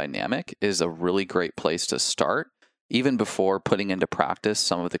feminine dynamic is a really great place to start. Even before putting into practice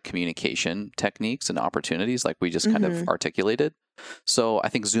some of the communication techniques and opportunities like we just kind of articulated. So I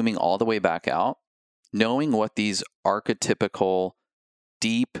think zooming all the way back out, knowing what these archetypical,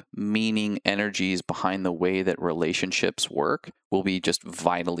 deep meaning energies behind the way that relationships work will be just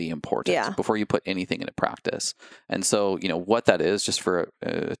vitally important before you put anything into practice. And so, what that is, just for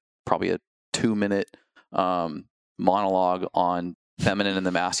probably a 2-minute monologue on feminine and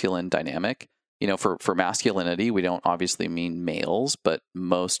the masculine dynamic. For masculinity, we don't obviously mean males, but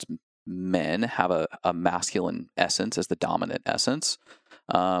most men have a masculine essence as the dominant essence.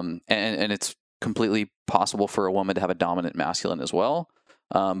 And it's completely possible for a woman to have a dominant masculine as well.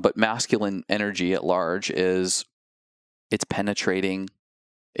 But masculine energy at large it's penetrating,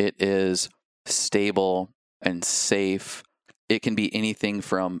 it is stable and safe. It can be anything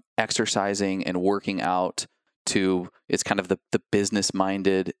from exercising and working out to it's kind of the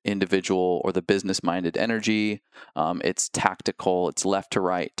business-minded individual or the business-minded energy. It's tactical, it's left to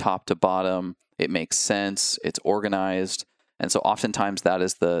right, top to bottom. It makes sense, it's organized. And so oftentimes that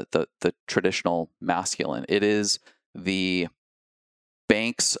is the traditional masculine. It is the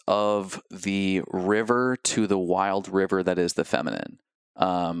banks of the river to the wild river that is the feminine.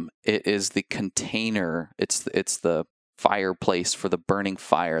 It is the container, it's the fireplace for the burning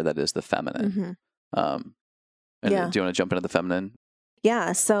fire that is the feminine. Do you want to jump into the feminine?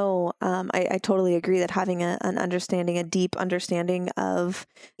 Yeah. So I totally agree that having an understanding, a deep understanding of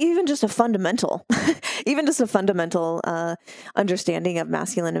even just a fundamental, understanding of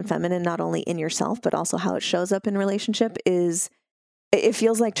masculine and feminine, not only in yourself, but also how it shows up in relationship it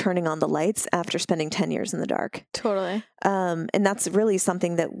feels like turning on the lights after spending 10 years in the dark. Totally. And that's really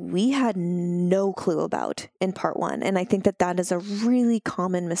something that we had no clue about in part one. And I think that is a really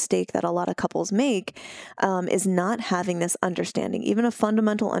common mistake that a lot of couples make, is not having this understanding, even a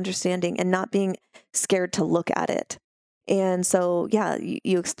fundamental understanding, and not being scared to look at it. And so, yeah,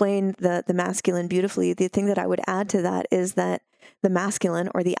 you explained the masculine beautifully. The thing that I would add to that is that the masculine,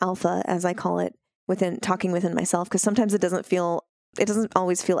 or the alpha, as I call it, talking within myself, because sometimes it doesn't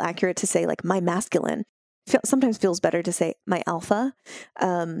always feel accurate to say like my masculine. Sometimes feels better to say my alpha.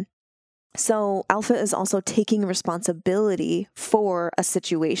 So alpha is also taking responsibility for a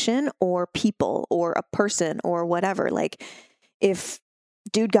situation or people or a person or whatever. Like if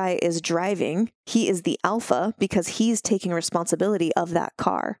dude guy is driving, he is the alpha because he's taking responsibility of that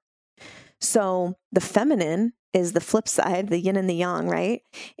car. So the feminine is the flip side, the yin and the yang, right?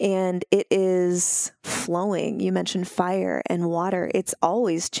 And it is flowing. You mentioned fire and water. It's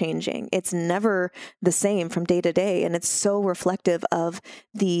always changing. It's never the same from day to day. And it's so reflective of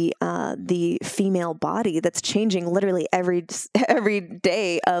the female body that's changing literally every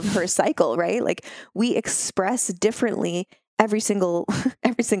day of her cycle, right? Like we express differently every single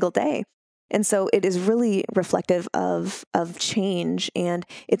day. And so it is really reflective of change, and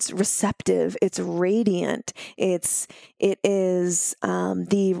it's receptive, it's radiant, it is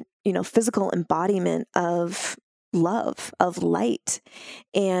the physical embodiment of love, of light.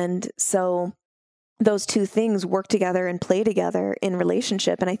 And so those two things work together and play together in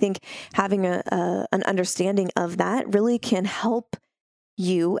relationship. And I think having an understanding of that really can help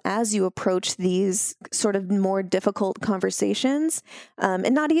you as you approach these sort of more difficult conversations,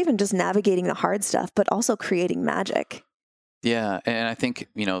 and not even just navigating the hard stuff, but also creating magic. Yeah. And I think,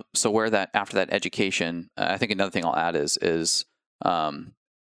 so after that education, I think another thing I'll add is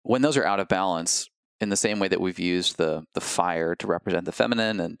when those are out of balance, in the same way that we've used the fire to represent the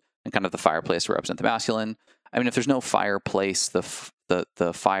feminine and kind of the fireplace to represent the masculine. I mean, if there's no fireplace, the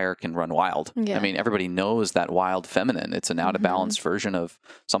fire can run wild. Yeah. I mean, everybody knows that wild feminine. It's an out of balance version of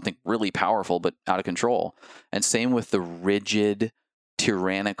something really powerful, but out of control. And same with the rigid,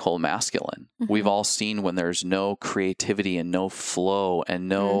 tyrannical masculine. We've all seen when there's no creativity and no flow and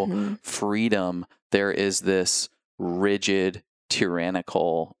no freedom, there is this rigid,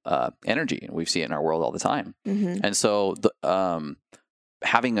 tyrannical energy. And we see it in our world all the time. And so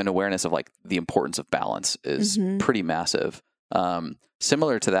having an awareness of like the importance of balance is pretty massive.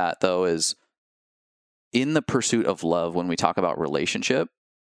 Similar to that, though, is in the pursuit of love, when we talk about relationship,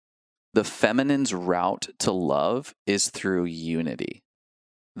 the feminine's route to love is through unity.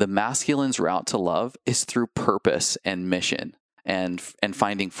 The masculine's route to love is through purpose and mission and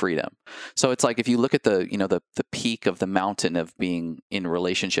finding freedom. So it's like if you look at the peak of the mountain of being in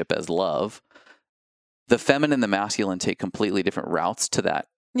relationship as love, the feminine and the masculine take completely different routes to that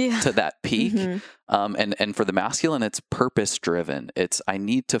peak. And for the masculine, it's purpose driven. It's, I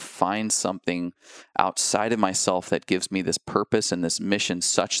need to find something outside of myself that gives me this purpose and this mission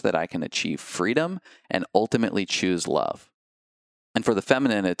such that I can achieve freedom and ultimately choose love. And for the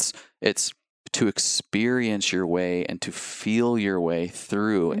feminine, it's to experience your way and to feel your way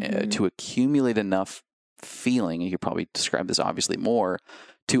through, to accumulate enough feeling, and you probably describe this obviously more,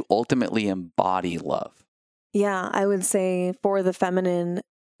 to ultimately embody love. Yeah, I would say for the feminine,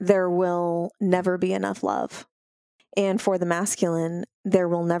 there will never be enough love. And for the masculine, there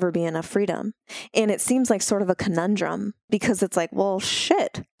will never be enough freedom. And it seems like sort of a conundrum because it's like, well,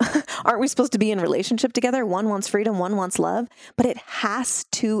 shit, aren't we supposed to be in relationship together? One wants freedom, one wants love, but it has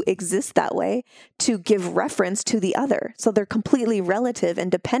to exist that way to give reference to the other. So they're completely relative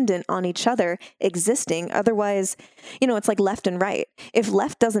and dependent on each other existing. Otherwise, it's like left and right. If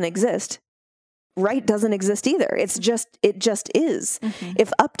left doesn't exist, right doesn't exist either. It just is.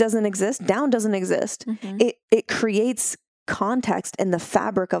 If up doesn't exist, down doesn't exist. It creates context in the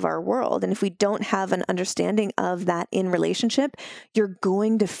fabric of our world. And if we don't have an understanding of that in relationship, you're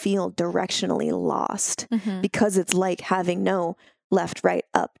going to feel directionally lost because it's like having no left, right,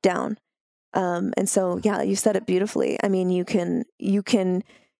 up, down. And so, yeah, you said it beautifully. I mean, you can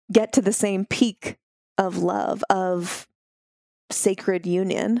get to the same peak of love, of sacred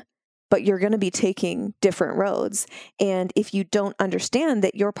union, but you're going to be taking different roads. And if you don't understand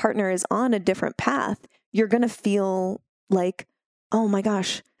that your partner is on a different path, you're going to feel like, oh my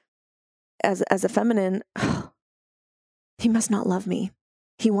gosh, as a feminine, he must not love me.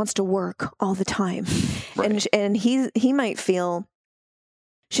 He wants to work all the time. Right. And he might feel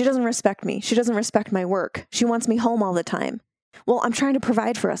She doesn't respect me. She doesn't respect my work. She wants me home all the time. Well, I'm trying to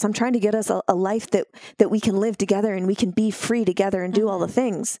provide for us. I'm trying to get us a life that we can live together and we can be free together and do all the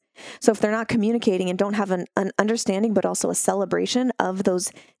things. So if they're not communicating and don't have an understanding, but also a celebration of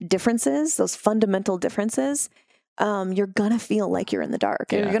those differences, those fundamental differences, you're going to feel like you're in the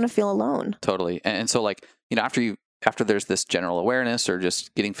dark and you're going to feel alone. Totally. And so like, you know, after there's this general awareness or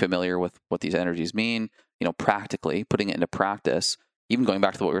just getting familiar with what these energies mean, you know, practically putting it into practice, even going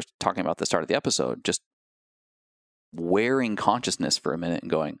back to what we were talking about at the start of the episode, just wearing consciousness for a minute and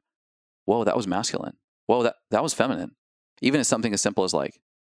going, whoa, that was masculine. Whoa, that was feminine. Even as something as simple as like,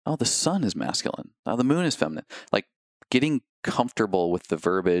 oh, the sun is masculine. Oh, the moon is feminine. Like getting comfortable with the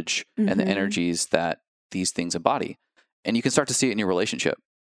verbiage and the energies that these things embody. And you can start to see it in your relationship.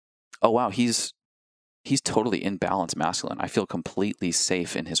 Oh, wow, he's totally in balance masculine. I feel completely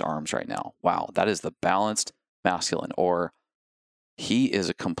safe in his arms right now. Wow, that is the balanced masculine. Or he is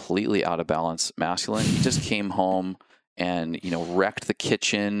a completely out of balance masculine. He just came home and, you know, wrecked the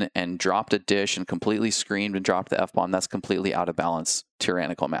kitchen and dropped a dish and completely screamed and dropped the F-bomb. That's completely out of balance,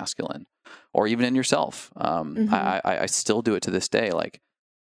 tyrannical masculine. Or even in yourself. I still do it to this day. Like,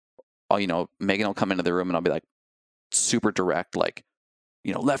 oh, you know, Megan will come into the room and I'll be like super direct, like,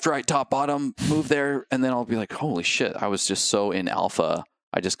 you know, left, right, top, bottom, move there. And then I'll be like, holy shit, I was just so in alpha.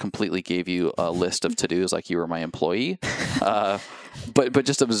 I just completely gave you a list of to-dos like you were my employee. But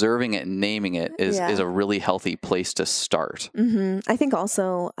just observing it and naming it is a really healthy place to start. I think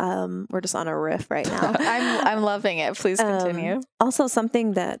also we're just on a riff right now. I'm loving it. Please continue. Also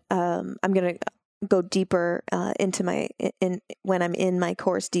something that I'm going to go deeper into when I'm in my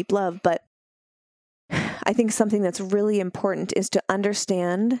course, Deep Love, but I think something that's really important is to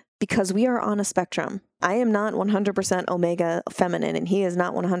understand, because we are on a spectrum. I am not 100% Omega feminine and he is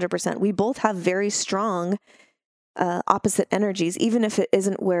not 100%. We both have very strong opposite energies, even if it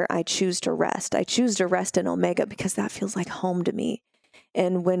isn't where I choose to rest. I choose to rest in Omega because that feels like home to me.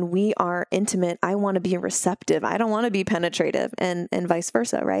 And when we are intimate, I want to be receptive. I don't want to be penetrative and vice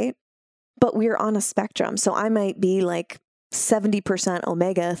versa, right? But we're on a spectrum. So I might be like 70%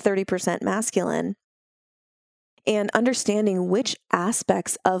 Omega, 30% masculine. And understanding which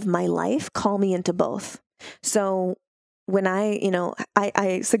aspects of my life call me into both. So when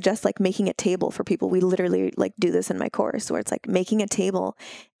I suggest like making a table for people. We literally like do this in my course where it's like making a table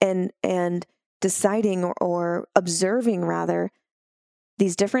and deciding or observing rather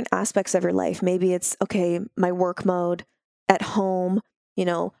these different aspects of your life. Maybe it's, okay, my work mode at home, you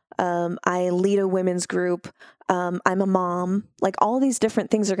know, I lead a women's group. I'm a mom. Like all these different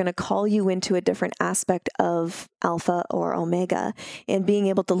things are going to call you into a different aspect of alpha or omega, and being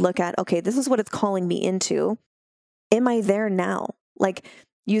able to look at, okay, this is what it's calling me into. Am I there now? Like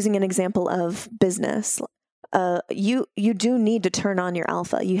using an example of business, you do need to turn on your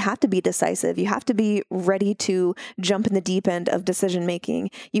alpha. You have to be decisive. You have to be ready to jump in the deep end of decision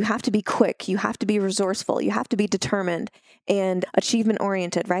making. You have to be quick. You have to be resourceful. You have to be determined and achievement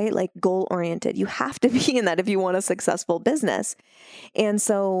oriented, right? Like goal oriented. You have to be in that if you want a successful business. And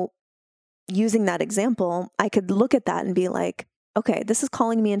so using that example, I could look at that and be like, okay, this is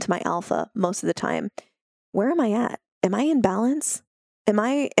calling me into my alpha most of the time. Where am I at? Am I in balance? Am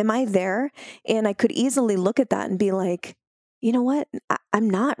I there? And I could easily look at that and be like, you know what? I'm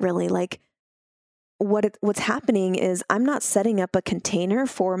not really. Like what's happening is I'm not setting up a container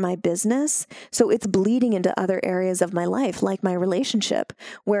for my business. So it's bleeding into other areas of my life, like my relationship,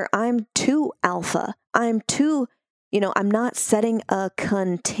 where I'm too alpha. I'm not setting a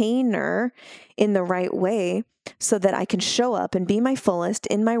container in the right way so that I can show up and be my fullest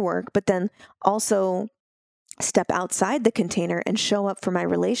in my work, but then also step outside the container and show up for my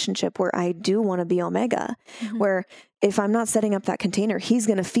relationship where I do want to be omega, where if I'm not setting up that container, he's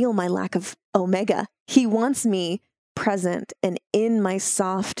going to feel my lack of omega. He wants me present and in my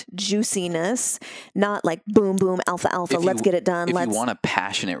soft juiciness, not like boom, boom, alpha, alpha, let's get it done. If you want a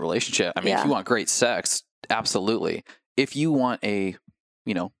passionate relationship, I mean, if you want great sex, absolutely. If you want a,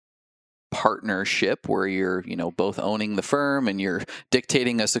 partnership where you're, both owning the firm and you're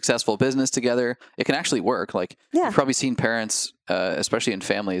dictating a successful business together, it can actually work. Like you've probably seen parents, especially in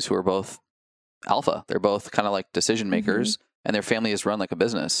families who are both alpha. They're both kind of like decision makers and their family is run like a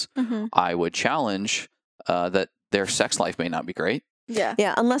business. I would challenge that their sex life may not be great. Yeah.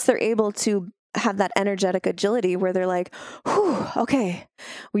 Yeah. Unless they're able to have that energetic agility where they're like, whew, okay,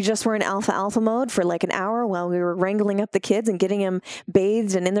 we just were in alpha mode for like an hour while we were wrangling up the kids and getting them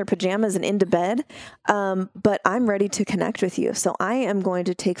bathed and in their pajamas and into bed. But I'm ready to connect with you. So I am going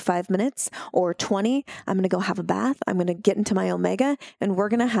to take 5 minutes or 20. I'm going to go have a bath. I'm going to get into my omega and we're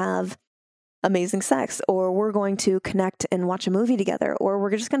going to have amazing sex, or we're going to connect and watch a movie together, or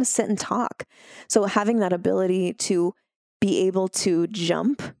we're just going to sit and talk. So having that ability to be able to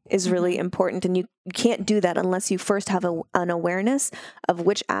jump is really important. And you can't do that unless you first have an awareness of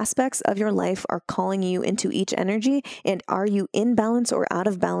which aspects of your life are calling you into each energy. And are you in balance or out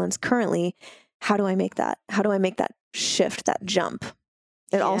of balance currently? How do I make that? How do I make that shift, that jump?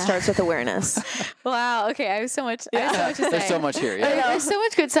 It all starts with awareness. Wow. Okay. I have so much. I have so much to say. There's so much here. Yeah. There's so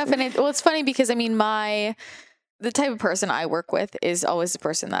much good stuff. And it's funny because I mean, the type of person I work with is always the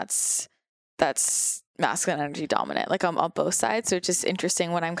person that's masculine energy dominant, like I'm on both sides. So it's just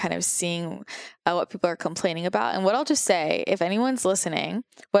interesting when I'm kind of seeing what people are complaining about. And what I'll just say, if anyone's listening,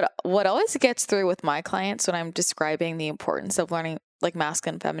 what always gets through with my clients when I'm describing the importance of learning like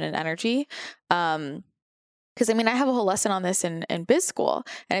masculine and feminine energy, because I mean, I have a whole lesson on this in biz school,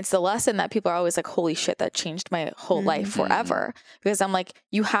 and it's the lesson that people are always like, holy shit, that changed my whole life forever. Because I'm like,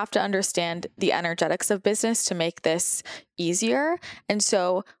 you have to understand the energetics of business to make this easier. And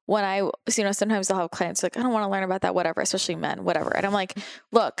so when sometimes I'll have clients like, I don't want to learn about that, whatever, especially men, whatever. And I'm like,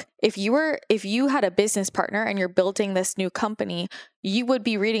 look, if you had a business partner and you're building this new company, you would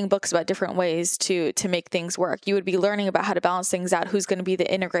be reading books about different ways to make things work. You would be learning about how to balance things out. Who's going to be the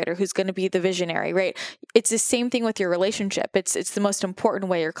integrator? Who's going to be the visionary, right? It's the same thing with your relationship. It's the most important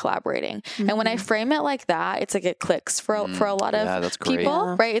way you're collaborating. And when I frame it like that, it's like it clicks for a lot of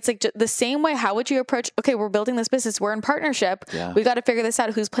people, right? It's like the same way. How would you approach, okay, we're building this business. We're in partnership. Yeah. We got to figure this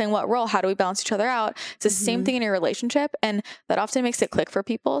out. Who's playing what role? How do we balance each other out? It's the same thing in your relationship. And that often makes it click for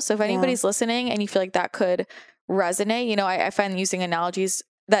people. So if anybody's listening and you feel like that could resonate, I find using analogies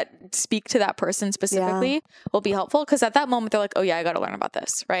that speak to that person specifically will be helpful, because at that moment they're like, oh yeah, I got to learn about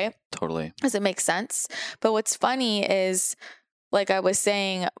this, right? Totally. Does it make sense? But what's funny is, like I was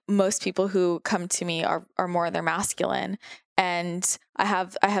saying, most people who come to me are more in their masculine. And I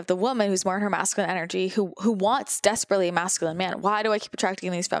have the woman who's more in her masculine energy who wants desperately a masculine man. Why do I keep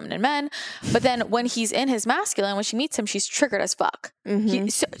attracting these feminine men? But then when he's in his masculine, when she meets him, she's triggered as fuck.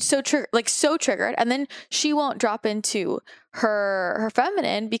 He's so triggered. And then she won't drop into her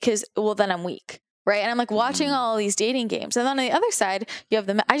feminine because, well, then I'm weak. Right. And I'm like watching all these dating games. And then on the other side, you have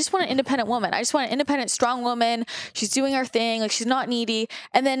I just want an independent woman. I just want an independent, strong woman. She's doing her thing. Like, she's not needy.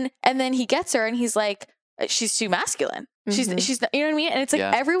 And then he gets her and he's like, she's too masculine. She's not, you know what I mean? And it's like,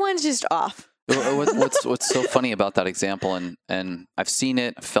 everyone's just off. What's so funny about that example, and I've seen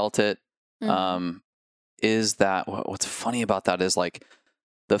it, felt it, is that what's funny about that is like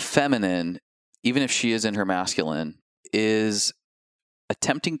the feminine, even if she is in her masculine, is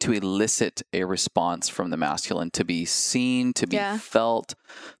attempting to elicit a response from the masculine, to be seen, to be felt.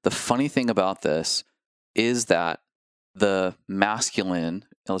 The funny thing about this is that the masculine,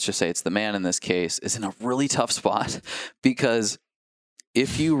 let's just say it's the man in this case, is in a really tough spot, because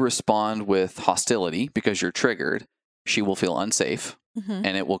if you respond with hostility because you're triggered, she will feel unsafe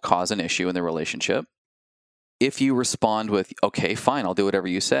and it will cause an issue in the relationship. If you respond with, okay, fine, I'll do whatever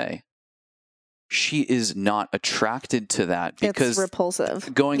you say, she is not attracted to that, because it's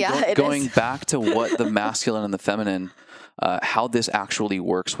repulsive. Going back to what the masculine and the feminine, how this actually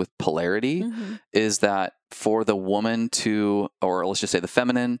works with polarity is that for the woman to, or let's just say the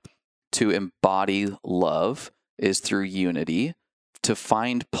feminine, to embody love is through unity. To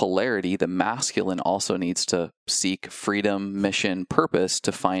find polarity, the masculine also needs to seek freedom, mission, purpose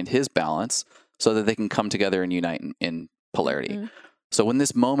to find his balance so that they can come together and unite in polarity. So when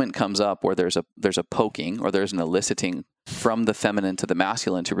this moment comes up where there's a poking or there's an eliciting from the feminine to the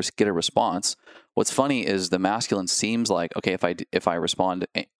masculine to get a response, what's funny is the masculine seems like, okay, if I respond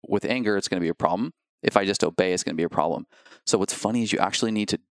with anger, it's going to be a problem. If I just obey, it's going to be a problem. So what's funny is you actually need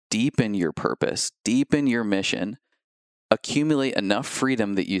to deepen your purpose, deepen your mission, accumulate enough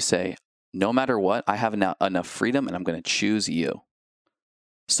freedom that you say, no matter what, I have enough freedom and I'm going to choose you.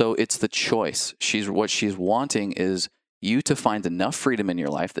 So it's the choice. What she's wanting is you to find enough freedom in your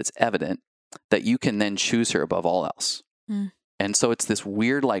life that's evident that you can then choose her above all else. And so it's this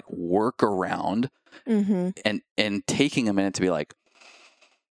weird like workaround and taking a minute to be like,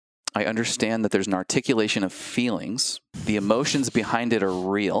 I understand that there's an articulation of feelings. The emotions behind it are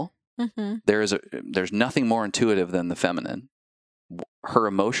real. There's nothing more intuitive than the feminine. Her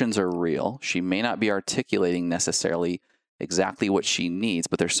emotions are real. She may not be articulating necessarily exactly what she needs,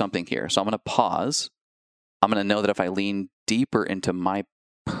 but there's something here. So I'm going to pause. I'm going to know that if I lean deeper into my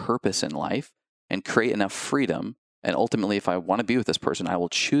purpose in life and create enough freedom, and ultimately if I want to be with this person, I will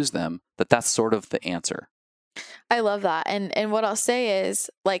choose them, that's sort of the answer. I love that. And what I'll say is,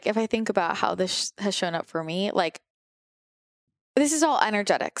 like, if I think about how this has shown up for me, like, this is all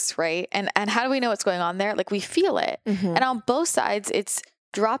energetics, right? And how do we know what's going on there? Like, we feel it. And on both sides, it's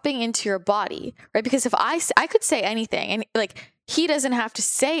dropping into your body, right? Because if I could say anything, and like he doesn't have to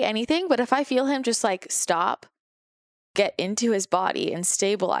say anything, but if I feel him just like stop, get into his body and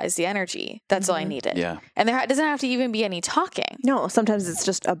stabilize the energy, that's all I needed. Yeah. And there doesn't have to even be any talking. No, sometimes it's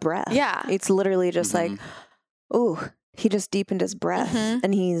just a breath. Yeah. It's literally just like, oh, he just deepened his breath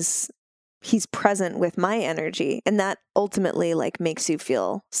and he's present with my energy, and that ultimately like makes you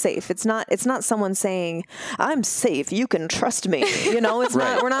feel safe. It's not someone saying, I'm safe, you can trust me. You know, it's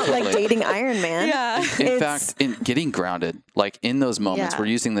not, we're not like dating Iron Man. Yeah. In fact, in getting grounded, like in those moments, we're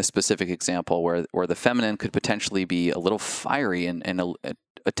using this specific example where the feminine could potentially be a little fiery and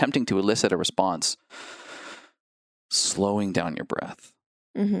attempting to elicit a response. Slowing down your breath,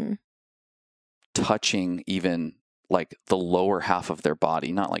 touching even like the lower half of their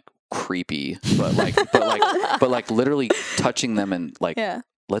body, not like creepy, but like literally touching them and like,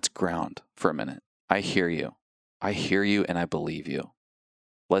 let's ground for a minute. I hear you, and I believe you.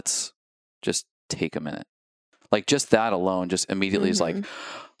 Let's just take a minute. Like just that alone, just immediately is like,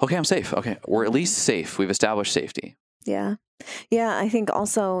 okay, I'm safe. Okay, we're at least safe. We've established safety. Yeah, yeah. I think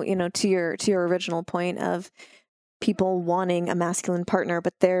also, you know, to your original point of people wanting a masculine partner,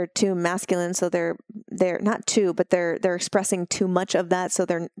 but they're too masculine, so they're not too, but they're expressing too much of that, so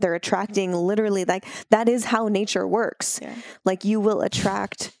they're attracting literally, like that is how nature works. Yeah. Like you will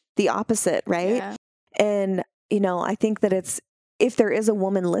attract the opposite, right? Yeah. And you know, I think that if there is a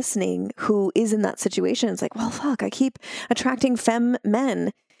woman listening who is in that situation, it's like, well, fuck, I keep attracting femme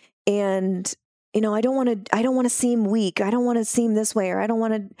men, and you know, I don't want to seem weak. I don't want to seem this way, or I don't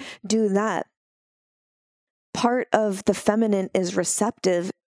want to do that. Part of the feminine is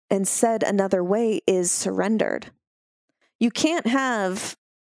receptive, and said another way is surrendered. You can't have,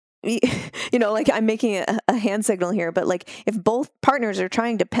 you know, like I'm making a hand signal here, but like if both partners are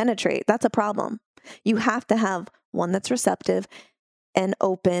trying to penetrate, that's a problem. You have to have one that's receptive and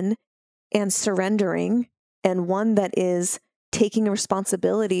open and surrendering, and one that is taking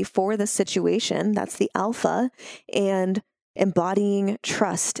responsibility for the situation. That's the alpha, and embodying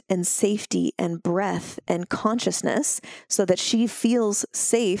trust and safety and breath and consciousness so that she feels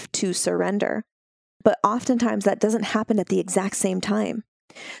safe to surrender. But oftentimes that doesn't happen at the exact same time.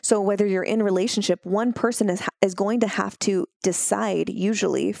 So whether you're in a relationship, one person is going to have to decide,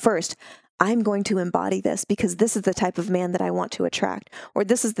 usually first, I'm going to embody this because this is the type of man that I want to attract, or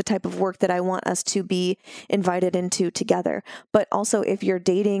this is the type of work that I want us to be invited into together. But also if you're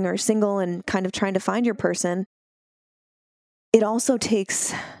dating or single and kind of trying to find your person, it also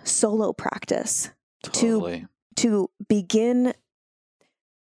takes solo practice to begin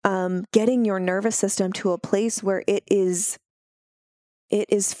getting your nervous system to a place where it is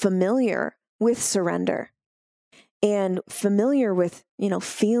familiar with surrender and familiar with, you know,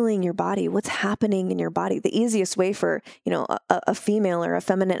 feeling your body, what's happening in your body. The easiest way for, you know, a female or a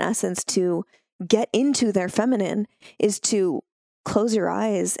feminine essence to get into their feminine is to close your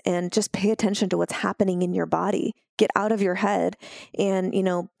eyes and just pay attention to what's happening in your body. Get out of your head and, you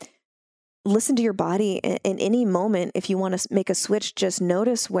know, listen to your body. In any moment, if you want to make a switch, just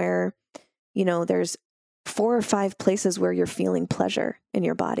notice where, you know, there's 4 or 5 places where you're feeling pleasure in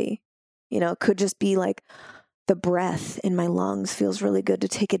your body. You know, it could just be like the breath in my lungs feels really good to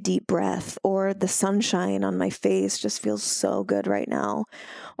take a deep breath, or the sunshine on my face just feels so good right now,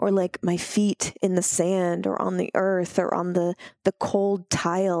 or like my feet in the sand or on the earth or on the cold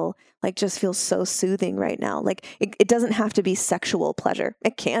tile, like just feels so soothing right now. Like it doesn't have to be sexual pleasure.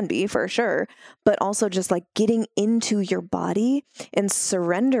 It can be for sure, but also just like getting into your body and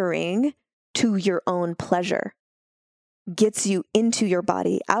surrendering to your own pleasure gets you into your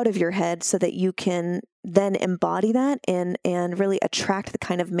body, out of your head, so that you can then embody that and really attract the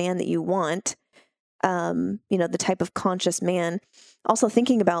kind of man that you want. You know, the type of conscious man. Also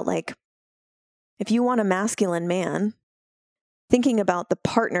thinking about, like, if you want a masculine man, thinking about the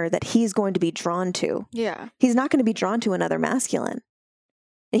partner that he's going to be drawn to. Yeah. He's not going to be drawn to another masculine.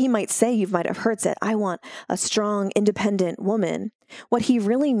 And he might say, you might have heard that, I want a strong, independent woman. What he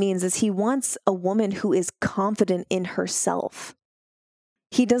really means is he wants a woman who is confident in herself.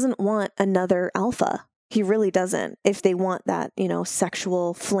 He doesn't want another alpha. He really doesn't. If they want that, you know,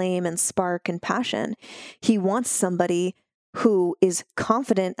 sexual flame and spark and passion, he wants somebody who is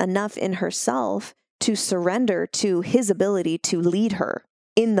confident enough in herself to surrender to his ability to lead her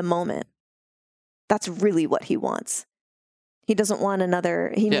in the moment. That's really what he wants. He doesn't want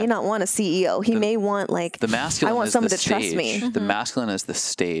another, he may not want a CEO. He may want, like, the masculine, I want someone to trust me. The masculine is the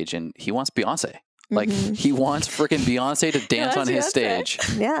stage, and he wants Beyonce. Like he wants freaking Beyonce to dance on his stage.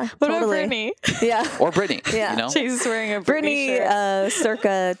 Yeah, what totally. About Britney? Yeah, or Britney. Yeah, you know? She's wearing a Britney shirt.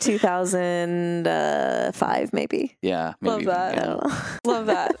 Circa 2005, maybe. Yeah, maybe. Love that. Yeah. Love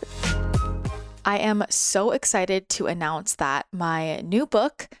that. I am so excited to announce that my new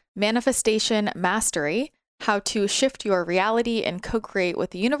book, Manifestation Mastery: How to Shift Your Reality and Co-Create with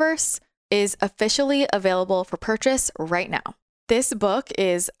the Universe, is officially available for purchase right now. This book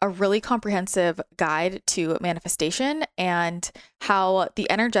is a really comprehensive guide to manifestation and how the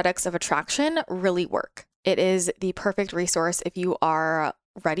energetics of attraction really work. It is the perfect resource if you are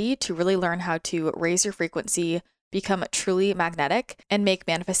ready to really learn how to raise your frequency, become truly magnetic, and make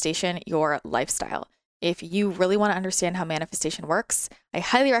manifestation your lifestyle. If you really want to understand how manifestation works, I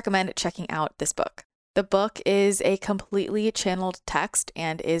highly recommend checking out this book. The book is a completely channeled text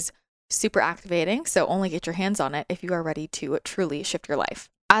and is super activating, so only get your hands on it if you are ready to truly shift your life.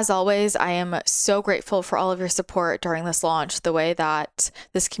 As always, I am so grateful for all of your support during this launch. The way that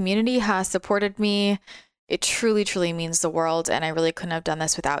this community has supported me, it truly, truly means the world, and I really couldn't have done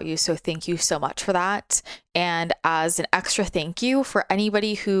this without you, so thank you so much for that. And as an extra thank you for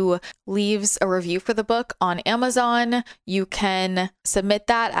anybody who leaves a review for the book on Amazon, you can submit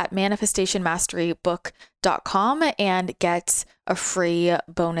that at manifestationmasterybook.com and get a free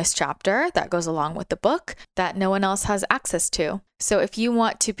bonus chapter that goes along with the book that no one else has access to. So if you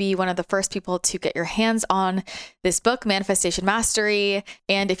want to be one of the first people to get your hands on this book, Manifestation Mastery,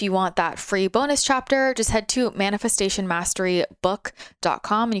 and if you want that free bonus chapter, just head to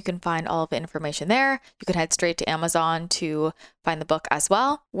manifestationmasterybook.com and you can find all of the information there. You can head straight to Amazon to find the book as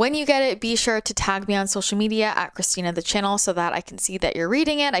well. When you get it, be sure to tag me on social media at Christina the Channel so that I can see that you're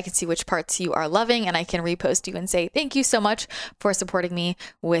reading it. I can see which parts you are loving, and I can repost you and say thank you so much for supporting me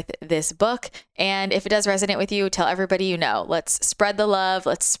with this book. And if it does resonate with you, tell everybody you know. Let's spread the love.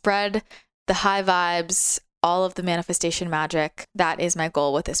 Let's spread the high vibes, all of the manifestation magic. That is my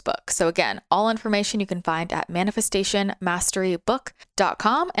goal with this book. So again, all information you can find at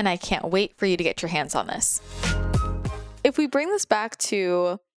manifestationmasterybook.com, and I can't wait for you to get your hands on this. If we bring this back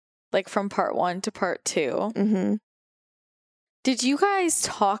to like from part 1 to part 2, did you guys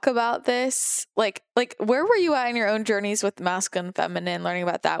talk about this? Like where were you at in your own journeys with masculine and feminine, learning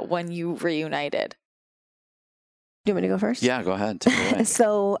about that when you reunited? Do you want me to go first? Yeah, go ahead. Take it away.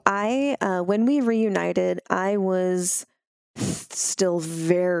 So when we reunited, I was still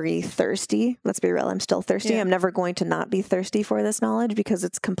very thirsty. Let's be real. I'm still thirsty. Yeah. I'm never going to not be thirsty for this knowledge because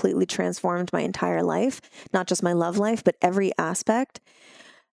it's completely transformed my entire life, not just my love life, but every aspect.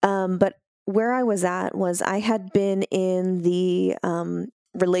 But where I was at was I had been in the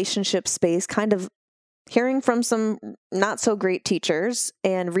relationship space, kind of hearing from some not so great teachers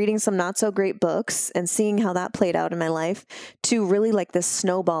and reading some not so great books and seeing how that played out in my life to really like this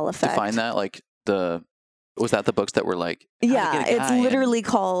snowball effect. Define that, like was that the books that were like, yeah, it's literally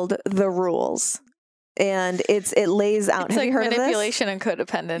called The Rules. And it lays out. It's have like you heard manipulation of this? and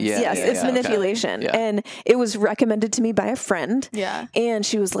codependence. Yes, it's manipulation. Okay. And it was recommended to me by a friend. Yeah. And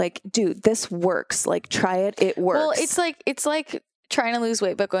she was like, dude, this works. Like, try it. It works. Well, it's like trying to lose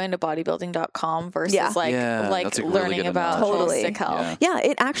weight but going to bodybuilding.com versus learning about holistic health. Yeah,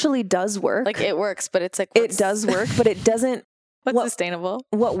 it actually does work. Like it works, but it's like it does work, but it doesn't. What's sustainable?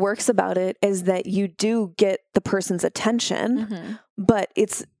 What works about it is that you do get the person's attention, but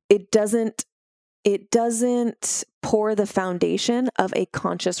it doesn't pour the foundation of a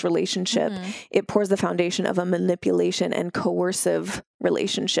conscious relationship. It pours the foundation of a manipulation and coercive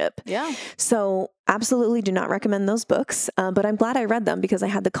relationship. Yeah. So absolutely do not recommend those books. But I'm glad I read them because I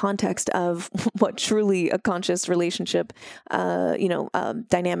had the context of what truly a conscious relationship,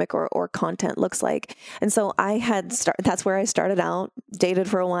 dynamic or content looks like. And so that's where I started out, dated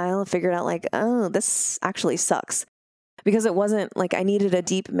for a while, figured out like, oh, this actually sucks. Because it wasn't like I needed a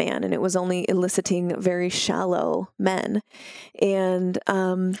deep man and it was only eliciting very shallow men. And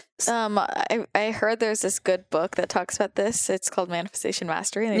I heard there's this good book that talks about this. It's called Manifestation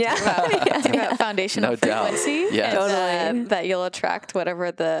Mastery. And they talk about foundational frequency. Yes. And that you'll attract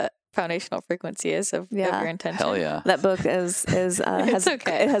whatever the foundational frequency is of your intention. Hell yeah. That book has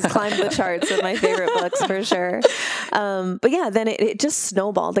climbed the charts of my favorite books for sure. But yeah, then it just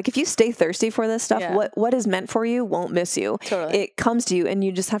snowballed. Like if you stay thirsty for this stuff, what is meant for you won't miss you. Totally. It comes to you and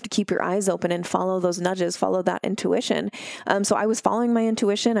you just have to keep your eyes open and follow those nudges, follow that intuition. So I was following my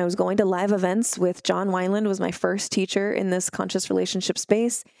intuition. I was going to live events with John Wineland, was my first teacher in this conscious relationship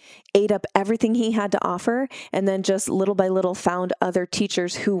space, ate up everything he had to offer, and then just little by little found other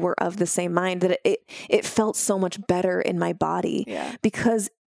teachers who were of the same mind that it felt so much better in my body because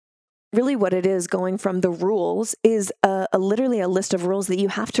really what it is going from the rules is literally a list of rules that you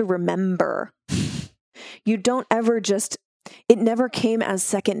have to remember. you don't ever just, it never came as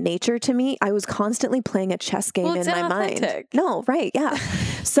second nature to me. I was constantly playing a chess game in my mind. No, right. Yeah.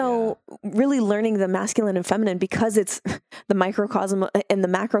 So really learning the masculine and feminine, because it's the microcosm and the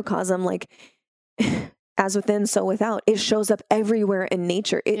macrocosm, like as within, so without, it shows up everywhere in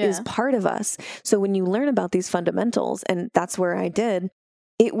nature. It is part of us. So when you learn about these fundamentals, and that's where I did,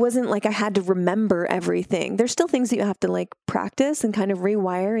 it wasn't like I had to remember everything. There's still things that you have to like practice and kind of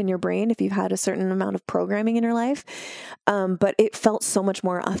rewire in your brain if you've had a certain amount of programming in your life. But it felt so much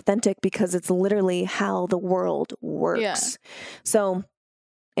more authentic because it's literally how the world works. Yeah. So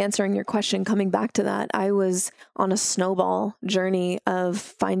answering your question, coming back to that, I was on a snowball journey of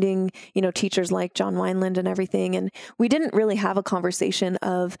finding, teachers like John Wineland and everything. And we didn't really have a conversation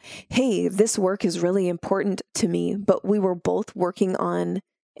of, hey, this work is really important to me, but we were both working on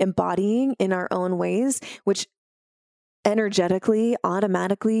embodying in our own ways, which energetically,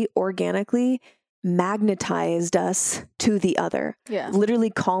 automatically, organically magnetized us to the other, literally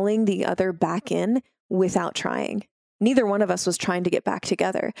calling the other back in without trying. Neither one of us was trying to get back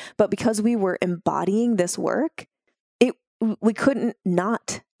together, but because we were embodying this work, we couldn't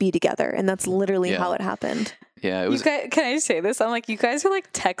not be together. And that's literally how it happened. Yeah. It was... can I just say this? I'm like, you guys are like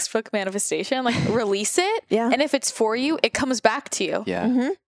textbook manifestation, like release it. And if it's for you, it comes back to you. Yeah. Mm-hmm.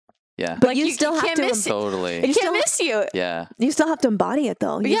 Yeah. But like you still have to totally. You can't miss you. Yeah. You still have to embody it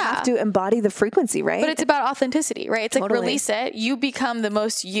though. You have to embody the frequency, right? But it's about authenticity, right? It's like release it. You become the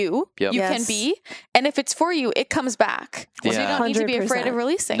most you can be. And if it's for you, it comes back. So you don't need to be afraid of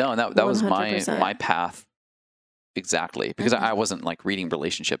releasing. No, and that was my path. Exactly. Because I wasn't like reading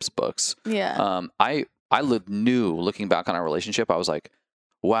relationships books. Yeah. I knew, looking back on our relationship, I was like,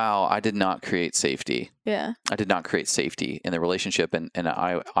 wow, I did not create safety. Yeah. I did not create safety in the relationship. And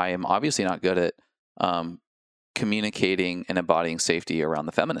I am obviously not good at communicating and embodying safety around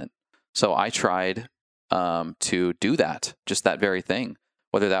the feminine. So I tried to do that, just that very thing,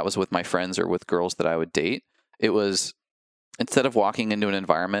 whether that was with my friends or with girls that I would date. It was, instead of walking into an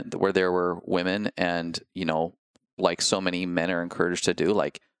environment where there were women and, like so many men are encouraged to do,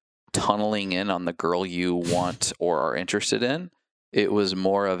 like tunneling in on the girl you want or are interested in, it was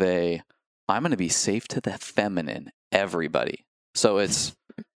more of a, I'm going to be safe to the feminine, everybody. So it's,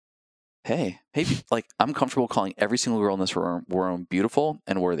 hey, like I'm comfortable calling every single girl in this room beautiful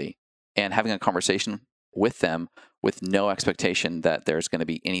and worthy, and having a conversation with them with no expectation that there's going to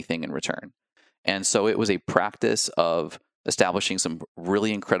be anything in return. And so it was a practice of establishing some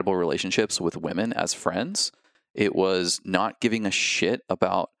really incredible relationships with women as friends. It was not giving a shit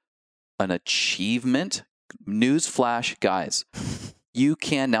about an achievement. Newsflash, guys, you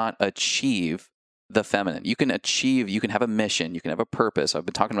cannot achieve the feminine. You can have a mission, you can have a purpose. I've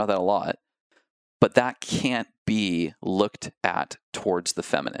been talking about that a lot, but that can't be looked at towards the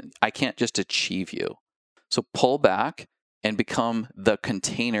feminine. I can't just achieve you. So pull back and become the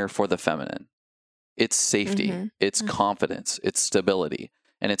container for the feminine. It's safety, it's confidence, it's stability,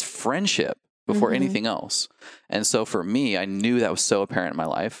 and it's friendship before anything else. And so for me, I knew that was so apparent in my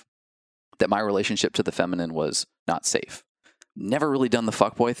life that my relationship to the feminine was not safe. Never really done the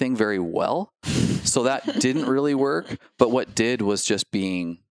fuckboy thing very well. So that didn't really work. But what did was just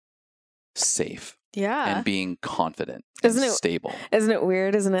being safe. Yeah. And being confident and stable. Isn't it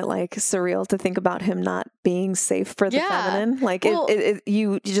weird? Isn't it like surreal to think about him not being safe for the feminine? Like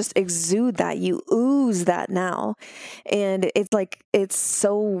you just exude that, you ooze that now. And it's like, it's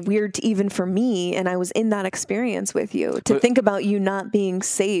so weird even for me. And I was in that experience with you to think about you not being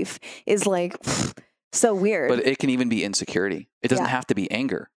safe is like so weird. But it can even be insecurity. It doesn't have to be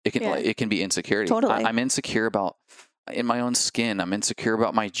anger. It can be insecurity. Totally. I'm insecure about in my own skin. I'm insecure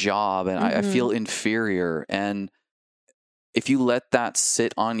about my job, and I feel inferior. And if you let that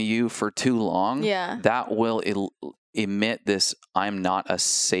sit on you for too long, that will emit this, I'm not a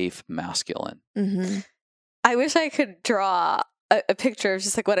safe masculine. I wish I could draw a picture of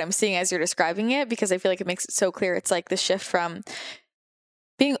just like what I'm seeing as you're describing it, because I feel like it makes it so clear. It's like the shift from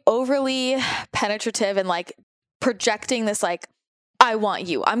being overly penetrative and like projecting this like, I want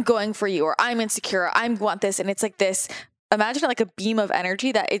you, I'm going for you, or I'm insecure, I want this. And it's like this, imagine it like a beam of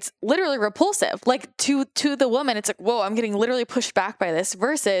energy that it's literally repulsive. Like to the woman, it's like, whoa, I'm getting literally pushed back by this,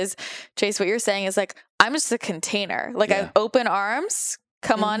 versus Chase, what you're saying is like, I'm just a container. Like I have open arms,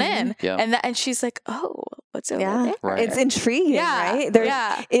 come on in. And she's like, oh, what's over there? Right. It's intriguing, right?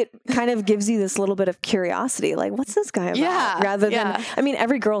 It kind of gives you this little bit of curiosity, like, what's this guy about? Rather than, I mean,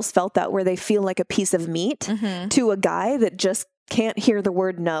 every girl's felt that, where they feel like a piece of meat to a guy that just can't hear the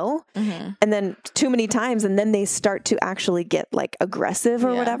word no. And then too many times, and then they start to actually get like aggressive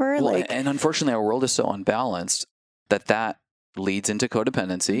or whatever. Well, like, and unfortunately our world is so unbalanced that leads into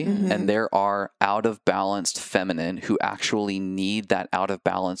codependency. And there are out of balanced feminine who actually need that out of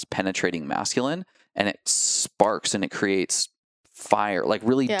balance penetrating masculine, and it sparks and it creates fire, like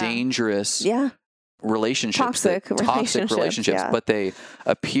really dangerous relationships, toxic relationships, but they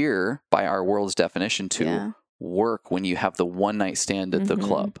appear by our world's definition to work when you have the one night stand at the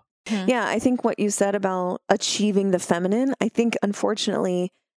club. Yeah, I think what you said about achieving the feminine, I think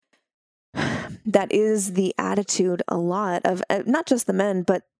unfortunately that is the attitude a lot of not just the men,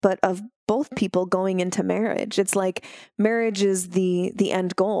 but of both people going into marriage. It's like marriage is the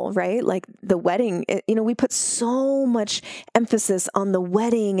end goal, right? Like the wedding, we put so much emphasis on the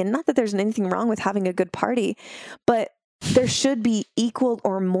wedding, and not that there's anything wrong with having a good party, but there should be equal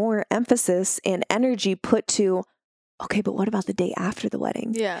or more emphasis and energy put to, okay, but what about the day after the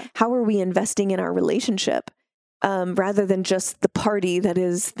wedding? Yeah. How are we investing in our relationship? Rather than just the party that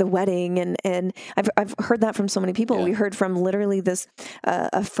is the wedding. And I've heard that from so many people. Yeah. We heard from literally this,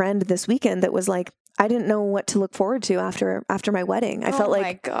 a friend this weekend that was like, I didn't know what to look forward to after my wedding. I felt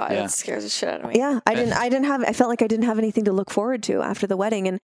like, oh my God, it scares the shit out of me. Yeah. I felt like I didn't have anything to look forward to after the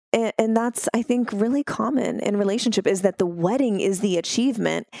wedding. And that's, I think, really common in relationship, is that the wedding is the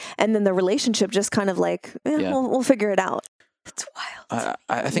achievement. And then the relationship just kind of like, we'll figure it out. It's wild.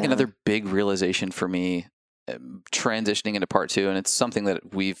 I think another big realization for me, transitioning into part 2, and it's something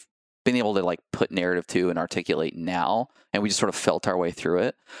that we've been able to like put narrative to and articulate now, and we just sort of felt our way through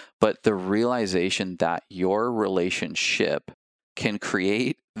it. But the realization that your relationship can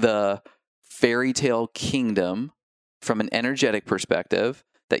create the fairy tale kingdom from an energetic perspective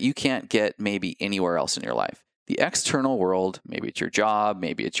that you can't get maybe anywhere else in your life. The external world, maybe it's your job,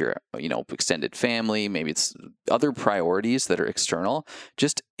 maybe it's your, extended family, maybe it's other priorities that are external,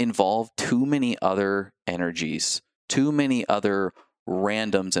 just involve too many other energies, too many other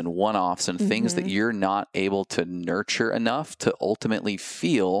randoms and one-offs and things that you're not able to nurture enough to ultimately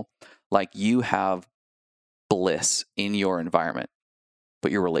feel like you have bliss in your environment.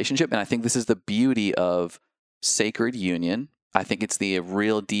 But your relationship, and I think this is the beauty of sacred union, I think it's the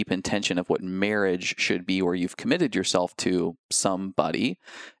real deep intention of what marriage should be, where you've committed yourself to somebody.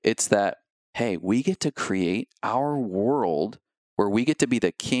 It's that, hey, we get to create our world where we get to be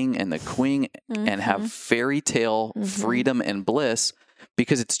the king and the queen and have fairy tale freedom and bliss,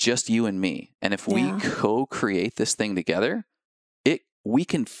 because it's just you and me. And if we co-create this thing together, we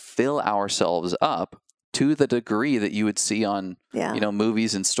can fill ourselves up to the degree that you would see on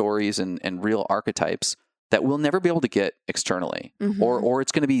movies and stories and real archetypes that we'll never be able to get externally, or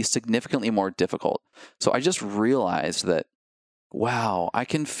it's going to be significantly more difficult. So I just realized that, wow, I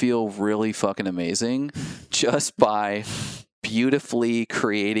can feel really fucking amazing just by beautifully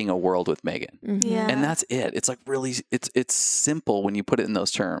creating a world with Megan. Yeah. And that's it. It's like really, it's simple when you put it in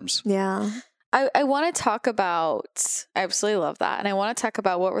those terms. Yeah. I want to talk about, I absolutely love that. And I want to talk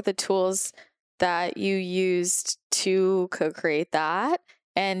about what were the tools that you used to co-create that.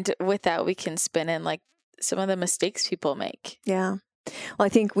 And with that, we can spin in like some of the mistakes people make. Yeah. Well, I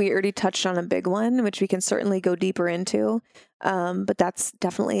think we already touched on a big one, which we can certainly go deeper into. But that's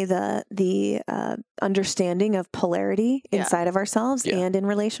definitely the understanding of polarity inside of ourselves and in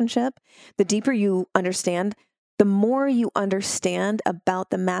relationship. The deeper you understand, the more you understand about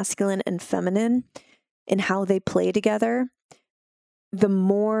the masculine and feminine and how they play together, the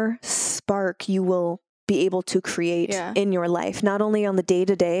more spark you will be able to create in your life, not only on the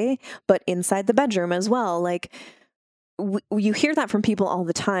day-to-day, but inside the bedroom as well. Like, you hear that from people all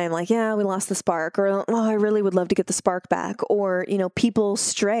the time, like, yeah, we lost the spark, or, oh, I really would love to get the spark back. Or, people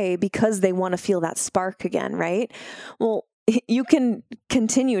stray because they want to feel that spark again, right? Well, you can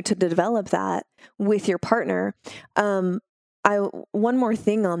continue to develop that with your partner. One more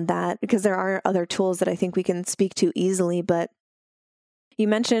thing on that, because there are other tools that I think we can speak to easily, but you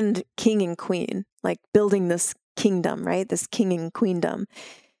mentioned king and queen, like building this kingdom, right? This king and queendom.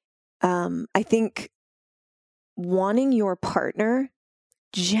 I think wanting your partner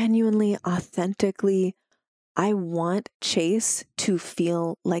genuinely, authentically, I want Chase to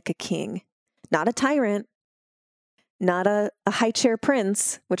feel like a king, not a tyrant, not a high chair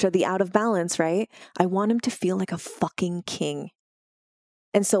prince, which are the out of balance, right? I want him to feel like a fucking king.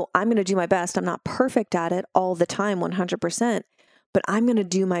 And so I'm going to do my best. I'm not perfect at it all the time, 100%. But I'm going to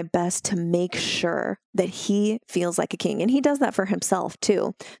do my best to make sure that he feels like a king. And he does that for himself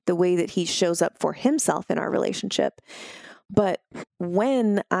too, the way that he shows up for himself in our relationship. But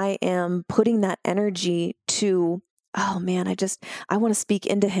when I am putting that energy to, oh man, I want to speak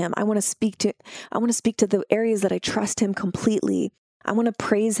into him. I want to speak to the areas that I trust him completely. I want to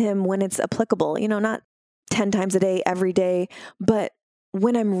praise him when it's applicable, not 10 times a day, every day, but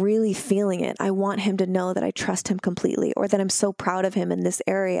when I'm really feeling it, I want him to know that I trust him completely, or that I'm so proud of him in this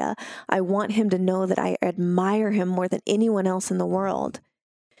area. I want him to know that I admire him more than anyone else in the world.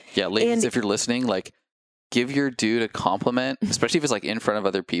 Yeah, ladies, if you're listening, like, give your dude a compliment, especially if it's like in front of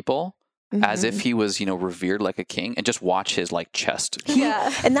other people, as if he was, revered like a king, and just watch his like chest.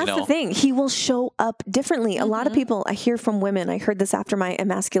 And that's the thing. He will show up differently. A lot of people, I hear from women, I heard this after my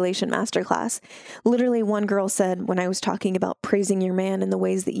emasculation masterclass. Literally, one girl said, when I was talking about praising your man in the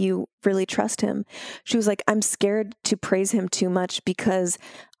ways that you really trust him, she was like, I'm scared to praise him too much because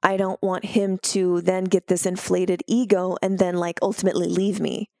I don't want him to then get this inflated ego and then like ultimately leave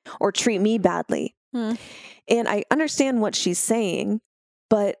me or treat me badly. And I understand what she's saying,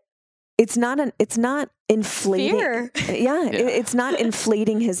 but it's not inflating. Fear. It's not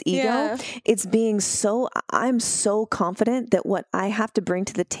inflating his ego. Yeah. It's I'm so confident that what I have to bring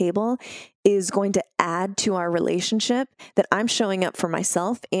to the table is going to add to our relationship, that I'm showing up for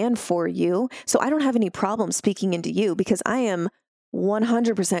myself and for you. So I don't have any problem speaking into you, because I am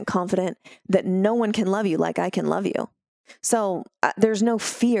 100% confident that no one can love you like I can love you. So there's no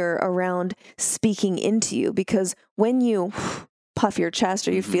fear around speaking into you, because when you puff your chest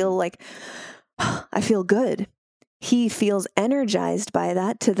or you feel like, I feel good, he feels energized by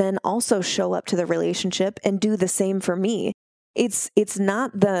that to then also show up to the relationship and do the same for me. It's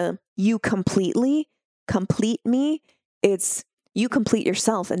not the you complete me. It's you complete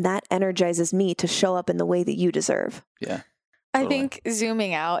yourself, and that energizes me to show up in the way that you deserve. Yeah. Totally. I think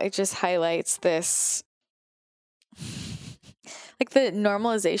zooming out, it just highlights this, like the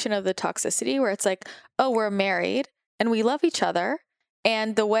normalization of the toxicity, where it's like, oh, we're married and we love each other,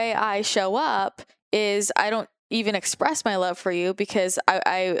 and the way I show up is I don't even express my love for you because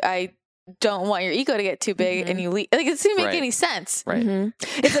I don't want your ego to get too big and you leave. Like, it doesn't make any sense. Right.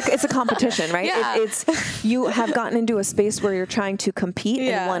 It's a competition, right? It's you have gotten into a space where you're trying to compete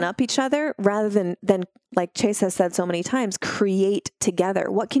and one up each other, rather than like Chase has said so many times, create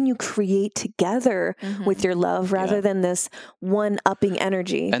together. What can you create together with your love, rather than this one upping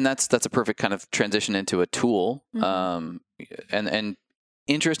energy? And that's a perfect kind of transition into a tool, and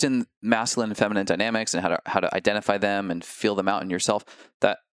interest in masculine and feminine dynamics and how to identify them and feel them out in yourself.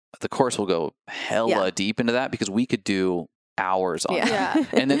 That the course will go hella deep into that, because we could do hours on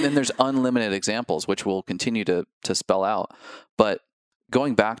that. And then there's unlimited examples, which we'll continue to spell out. But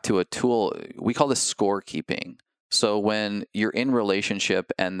going back to a tool, we call this scorekeeping. So when you're in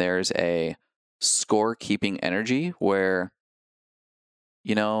relationship and there's a scorekeeping energy where,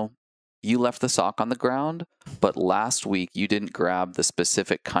 you left the sock on the ground, but last week you didn't grab the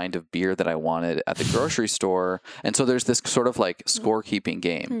specific kind of beer that I wanted at the grocery store. And so there's this sort of like scorekeeping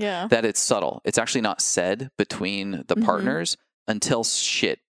game that it's subtle. It's actually not said between the partners until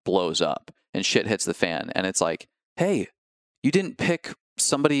shit blows up and shit hits the fan. And it's like, hey, you didn't pick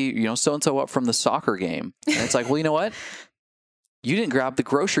somebody, so-and-so up from the soccer game. And it's like, well, you know what? You didn't grab the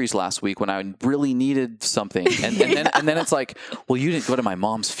groceries last week when I really needed something. And then it's like, well, you didn't go to my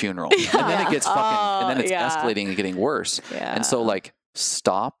mom's funeral. And then it gets and then it's escalating and getting worse. Yeah. And so like,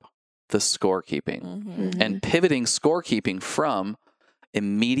 stop the scorekeeping and pivoting scorekeeping from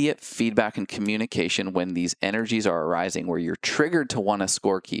immediate feedback and communication when these energies are arising, where you're triggered to want to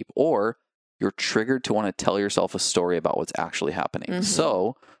scorekeep, or you're triggered to want to tell yourself a story about what's actually happening.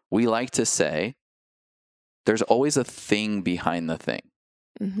 So we like to say, there's always a thing behind the thing.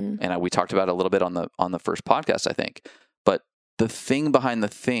 And we talked about it a little bit on the first podcast, I think. But the thing behind the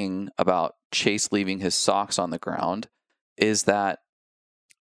thing about Chase leaving his socks on the ground is that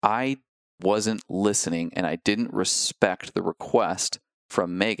I wasn't listening, and I didn't respect the request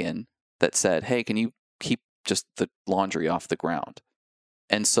from Megan that said, hey, can you keep just the laundry off the ground?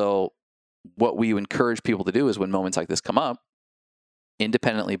 And so what we encourage people to do is, when moments like this come up,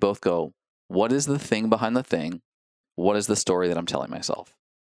 independently both go, what is the thing behind the thing? What is the story that I'm telling myself?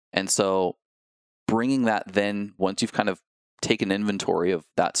 And so bringing that, then once you've kind of taken inventory of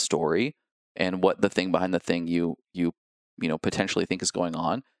that story and what the thing behind the thing you potentially think is going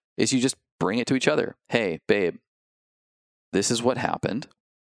on, is you just bring it to each other. Hey, babe, this is what happened.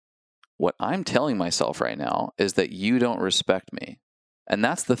 What I'm telling myself right now is that you don't respect me. And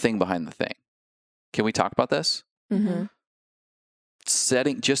that's the thing behind the thing. Can we talk about this?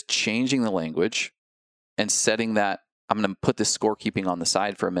 Just changing the language and setting that, I'm going to put this scorekeeping on the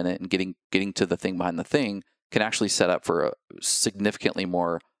side for a minute, and getting to the thing behind the thing can actually set up for a significantly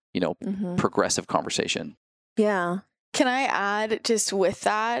more, progressive conversation. Yeah. Can I add, just with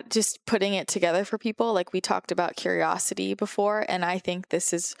that, just putting it together for people? Like, we talked about curiosity before, and I think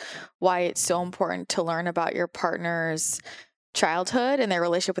this is why it's so important to learn about your partner's childhood and their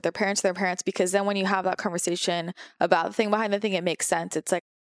relationship with their parents, because then when you have that conversation about the thing behind the thing, it makes sense. It's like,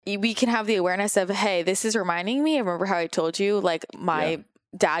 we can have the awareness of, hey, this is reminding me. I remember how I told you, like, my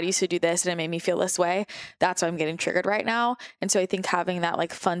dad used to do this and it made me feel this way. That's why I'm getting triggered right now. And so I think having that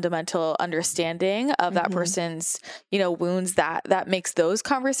like fundamental understanding of that person's, wounds, that makes those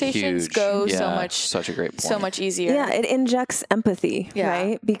conversations go such a great point. So much easier. Yeah. It injects empathy,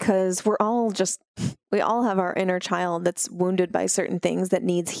 right? Because we all have our inner child that's wounded by certain things that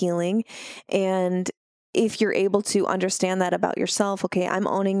needs healing. And if you're able to understand that about yourself, okay, I'm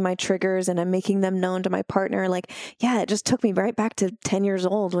owning my triggers and I'm making them known to my partner. Like, yeah, it just took me right back to 10 years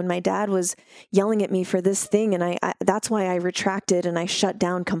old when my dad was yelling at me for this thing. And I that's why I retracted and I shut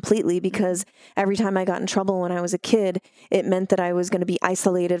down completely, because every time I got in trouble when I was a kid, it meant that I was going to be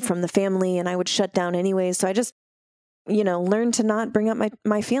isolated from the family and I would shut down anyways. So I just, learned to not bring up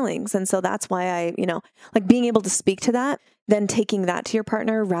my feelings. And so that's why I, like being able to speak to that, then taking that to your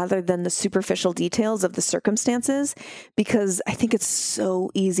partner rather than the superficial details of the circumstances, because I think it's so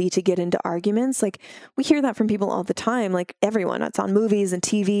easy to get into arguments. Like we hear that from people all the time, like everyone, it's on movies and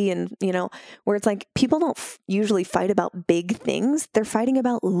TV and, where it's like people don't usually fight about big things. They're fighting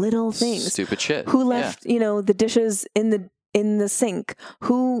about little things. Stupid shit. Who left, the dishes in the sink,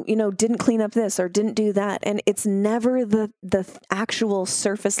 who, didn't clean up this or didn't do that. And it's never the actual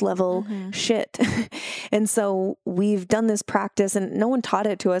surface level shit. And so we've done this practice and no one taught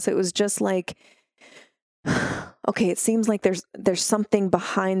it to us. It was just like, okay, it seems like there's something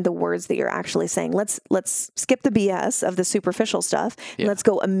behind the words that you're actually saying. Let's skip the BS of the superficial stuff. And let's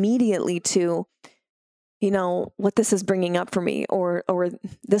go immediately to, what this is bringing up for me, or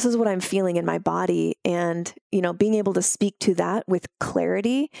this is what I'm feeling in my body. And, being able to speak to that with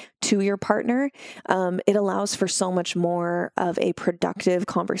clarity to your partner, it allows for so much more of a productive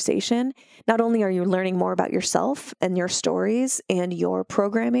conversation. Not only are you learning more about yourself and your stories and your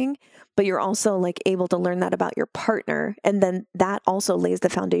programming, but you're also like able to learn that about your partner. And then that also lays the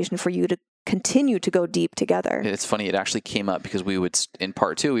foundation for you to continue to go deep together. It's funny. It actually came up because in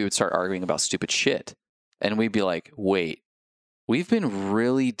part 2, we would start arguing about stupid shit. And we'd be like, wait, we've been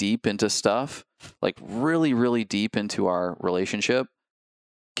really deep into stuff, like really, really deep into our relationship.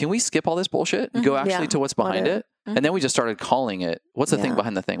 Can we skip all this bullshit and go actually to what's behind it? Mm-hmm. And then we just started calling it, what's the thing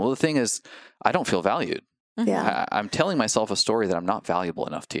behind the thing? Well, the thing is, I don't feel valued. Yeah. I'm telling myself a story that I'm not valuable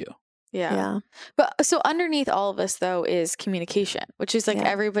enough to you. Yeah. But so underneath all of this, though, is communication, which is like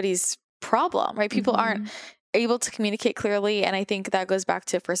everybody's problem, right? People aren't able to communicate clearly. And I think that goes back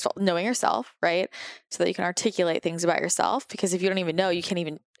to, first of all, knowing yourself, right? So that you can articulate things about yourself, because if you don't even know, you can't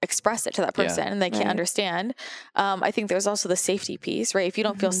even express it to that person and they can't understand. I think there's also the safety piece, right? If you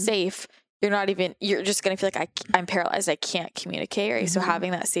don't feel safe, you're just going to feel like I'm paralyzed. I can't communicate, right? So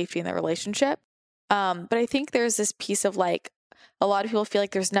having that safety in the relationship. But I think there's this piece of like, a lot of people feel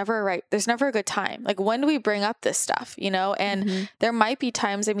like there's never a good time. Like, when do we bring up this stuff, And there might be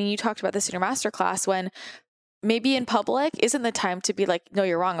times, I mean, you talked about this in your masterclass, when maybe in public isn't the time to be like, no,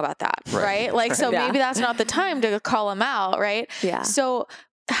 you're wrong about that. Right. Like, so maybe that's not the time to call them out. Right. Yeah. So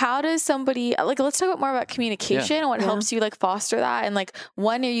how does somebody, like, let's talk more about communication and what helps you like foster that. And like,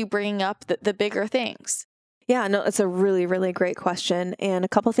 when are you bringing up the bigger things? Yeah, no, it's a really, really great question. And a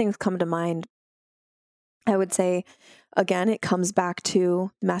couple things come to mind. I would say, again, it comes back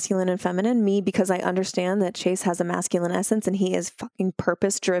to masculine and feminine. Me, because I understand that Chase has a masculine essence and he is fucking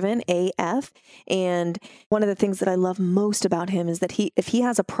purpose-driven AF. And one of the things that I love most about him is that if he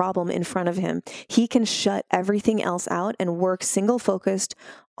has a problem in front of him, he can shut everything else out and work single-focused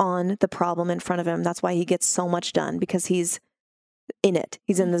on the problem in front of him. That's why he gets so much done, because he's in it.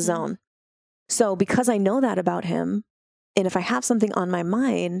 He's in the zone. So because I know that about him, and if I have something on my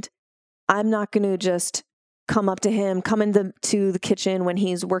mind, I'm not going to just come up to him, come into the kitchen when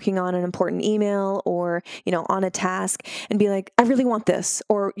he's working on an important email or, on a task and be like, I really want this,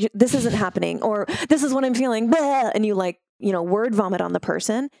 or this isn't happening, or this is what I'm feeling. Blah! And you word vomit on the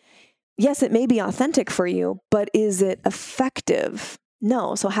person. Yes, it may be authentic for you, but is it effective?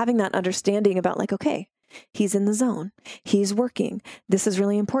 No. So having that understanding about like, okay, he's in the zone, he's working. This is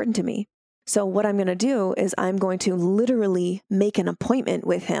really important to me. So what I'm going to do is I'm going to literally make an appointment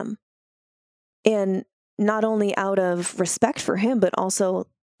with him. And not only out of respect for him, but also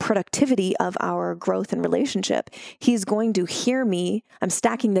productivity of our growth and relationship. He's going to hear me. I'm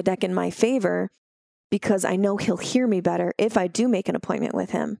stacking the deck in my favor because I know he'll hear me better if I do make an appointment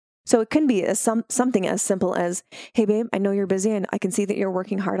with him. So it can be something as simple as, hey, babe, I know you're busy and I can see that you're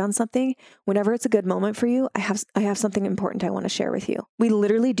working hard on something. Whenever it's a good moment for you, I have something important I want to share with you. We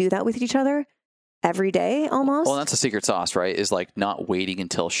literally do that with each other every day almost. Well, that's a secret sauce, right? Is like not waiting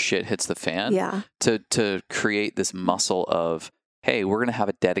until shit hits the fan. Yeah. To create this muscle of, hey, we're going to have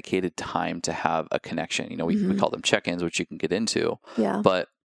a dedicated time to have a connection. You know, we call them check-ins, which you can get into. Yeah. But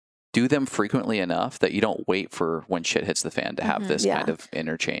do them frequently enough that you don't wait for when shit hits the fan to have this kind of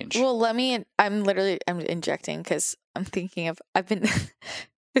interchange. Well, I'm injecting because I'm thinking of, I've been,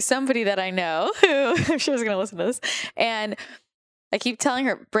 there's somebody that I know who I'm sure is going to listen to this. And I keep telling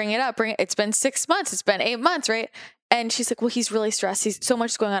her, bring it up, it's been 6 months, it's been 8 months, right? And she's like, well, he's really stressed. He's so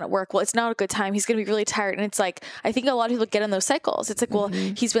much going on at work. Well, it's not a good time. He's going to be really tired. And it's like, I think a lot of people get in those cycles. It's like, well,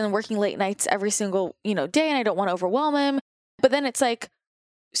 he's been working late nights every single, day, and I don't want to overwhelm him. But then it's like,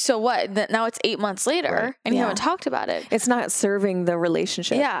 so what? Now it's 8 months later and you haven't talked about it. It's not serving the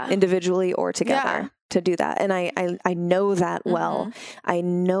relationship individually or together to do that. And I know that well. I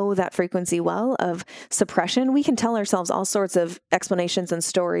know that frequency well of suppression. We can tell ourselves all sorts of explanations and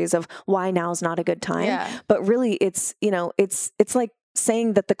stories of why now's not a good time. Yeah. But really it's, it's like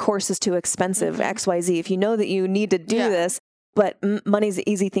saying that the course is too expensive, XYZ. If you know that you need to do this, but money's an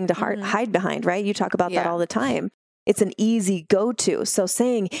easy thing to hide behind, right? You talk about that all the time. It's an easy go-to. So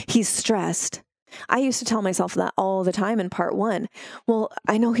saying he's stressed, I used to tell myself that all the time in part 1. Well,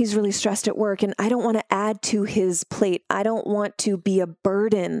 I know he's really stressed at work and I don't want to add to his plate. I don't want to be a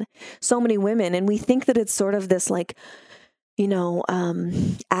burden. So many women, and we think that it's sort of this like,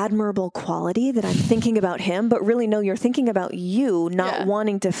 admirable quality that I'm thinking about him, but really no, you're thinking about you not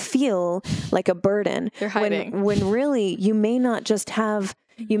wanting to feel like a burden. You're hiding. When really you may not have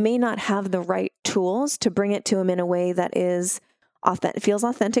the right tools to bring it to him in a way that feels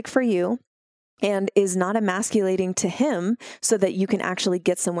authentic for you and is not emasculating to him so that you can actually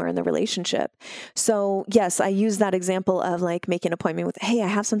get somewhere in the relationship. So yes, I use that example of like making an appointment with, hey, I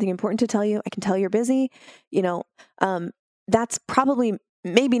have something important to tell you. I can tell you're busy. That's probably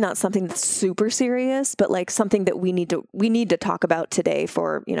maybe not something that's super serious, but like something that we need to talk about today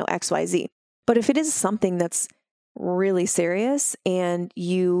for, XYZ. But if it is something that's really serious and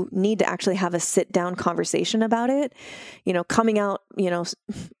you need to actually have a sit down conversation about it, coming out,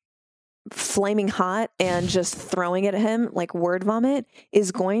 flaming hot and just throwing it at him like word vomit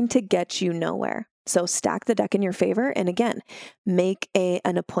is going to get you nowhere. So stack the deck in your favor. And again, make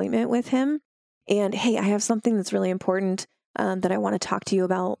an appointment with him. And hey, I have something that's really important that I want to talk to you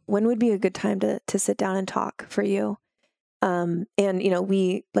about. When would be a good time to sit down and talk for you? And,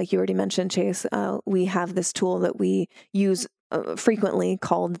 we, like you already mentioned, Chase, we have this tool that we use frequently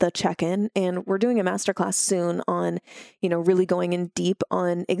called the check-in, and we're doing a masterclass soon on, really going in deep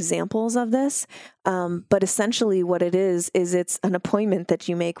on examples of this. But essentially what it is it's an appointment that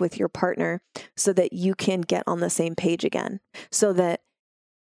you make with your partner so that you can get on the same page again, so that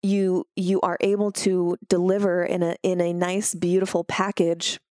you are able to deliver in a nice, beautiful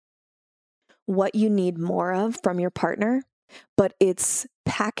package what you need more of from your partner, but it's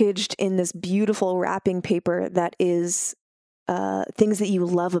packaged in this beautiful wrapping paper that is things that you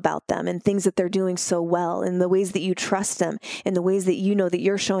love about them and things that they're doing so well and the ways that you trust them and the ways that you know that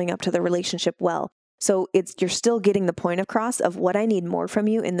you're showing up to the relationship well. So you're still getting the point across of what I need more from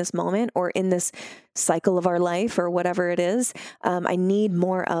you in this moment or in this cycle of our life or whatever it is. I need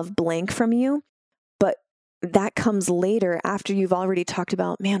more of blank from you. But that comes later after you've already talked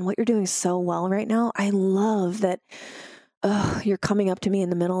about, man, what you're doing so well right now. I love that you're coming up to me in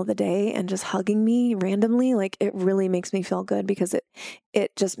the middle of the day and just hugging me randomly. Like it really makes me feel good because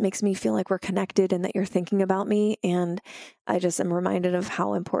it just makes me feel like we're connected and that you're thinking about me. And I just am reminded of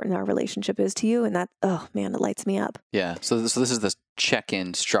how important our relationship is to you. And that, oh man, it lights me up. Yeah. So this is the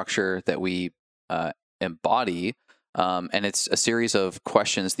check-in structure that we embody. And it's a series of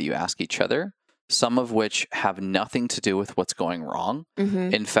questions that you ask each other, some of which have nothing to do with what's going wrong.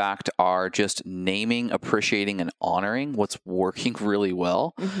 Mm-hmm. In fact, are just naming, appreciating, and honoring what's working really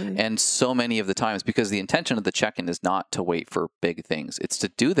well. Mm-hmm. And so many of the times, because the intention of the check-in is not to wait for big things, it's to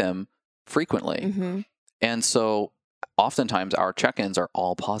do them frequently. Mm-hmm. And so oftentimes our check-ins are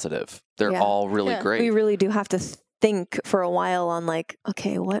all positive. They're all really great. We really do have to think for a while on like,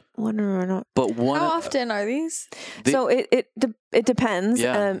 okay, what are not? But how often are these? So it depends.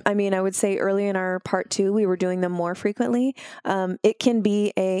 Yeah. I mean, I would say early in our part 2, we were doing them more frequently. It can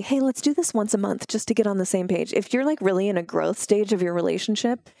be hey, let's do this once a month just to get on the same page. If you're like really in a growth stage of your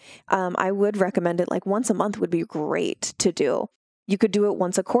relationship, I would recommend it like once a month would be great to do. You could do it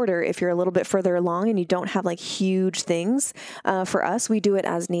once a quarter if you're a little bit further along and you don't have like huge things. For us, we do it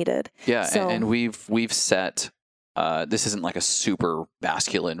as needed. Yeah, so, and we've set. This isn't like a super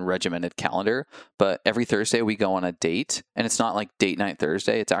masculine regimented calendar, but every Thursday we go on a date, and it's not like date night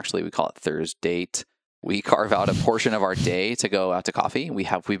Thursday. It's actually, we call it Thursdate. we carve out a portion of our day to go out to coffee.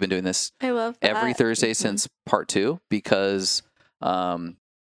 We've been doing this every Thursday since part 2 because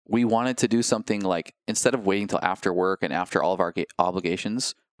we wanted to do something like, instead of waiting till after work and after all of our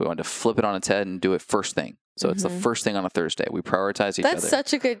obligations, we wanted to flip it on its head and do it first thing. So it's the first thing on a Thursday. We prioritize each other. That's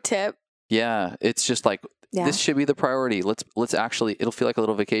such a good tip. Yeah. It's just like, this should be the priority. Let's actually, it'll feel like a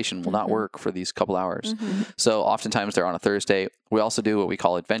little vacation. We'll not work for these couple hours. So oftentimes they're on a Thursday. We also do what we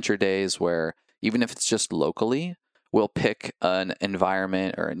call adventure days, where even if it's just locally, we'll pick an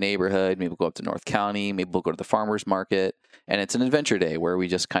environment or a neighborhood. Maybe we'll go up to North County. Maybe we'll go to the farmer's market. And it's an adventure day where we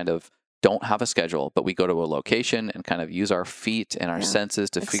just kind of don't have a schedule, but we go to a location and kind of use our feet and our senses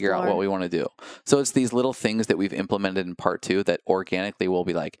to figure out what we want to do. So it's these little things that we've implemented in part 2 that organically will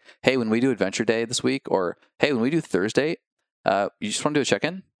be like, hey, when we do adventure day this week, or hey, when we do Thursday, you just want to do a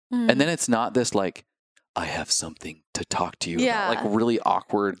check-in? And then it's not this like, I have something to talk to you about. Like really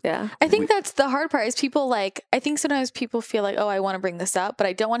awkward. Yeah. I think that's the hard part is people like, I think sometimes people feel like, oh, I want to bring this up, but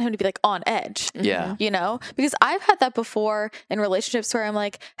I don't want him to be like on edge. Yeah. You know, because I've had that before in relationships where I'm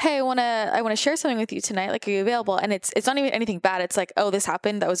like, hey, I want to share something with you tonight. Like, are you available? And it's not even anything bad. It's like, oh, this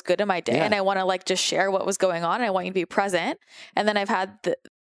happened. That was good in my day. And I want to like just share what was going on. And I want you to be present. And then I've had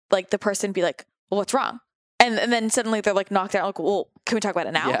the person be like, well, what's wrong? And then suddenly they're like knocked out. Like, well, can we talk about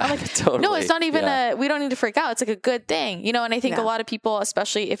it now? Yeah, I'm like, totally. No, it's not even we don't need to freak out. It's like a good thing, you know? And I think a lot of people,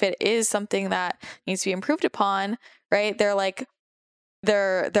 especially if it is something that needs to be improved upon, right? They're like,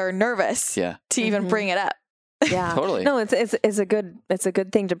 they're nervous to even bring it up. Yeah, totally. No, it's a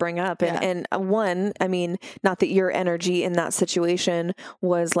good thing to bring up. And one, I mean, not that your energy in that situation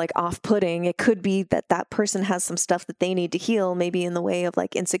was like off-putting. It could be that person has some stuff that they need to heal, maybe in the way of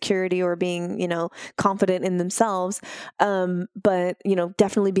like insecurity or being, you know, confident in themselves. But, you know,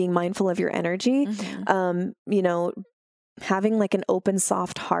 definitely being mindful of your energy. You know, having like an open,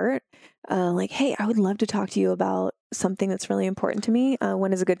 soft heart, like, hey, I would love to talk to you about something that's really important to me.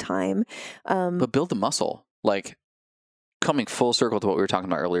 When is a good time? But build the muscle. Like, coming full circle to what we were talking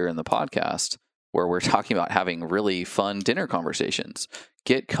about earlier in the podcast, where we're talking about having really fun dinner conversations.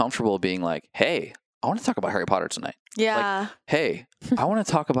 Get comfortable being like, hey, I want to talk about Harry Potter tonight. Yeah. Like, hey, I want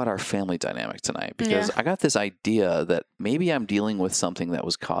to talk about our family dynamic tonight because I got this idea that maybe I'm dealing with something that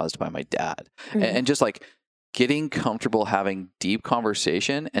was caused by my dad. And just like getting comfortable having deep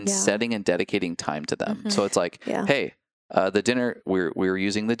conversation and setting and dedicating time to them. So it's like, hey, the dinner, we're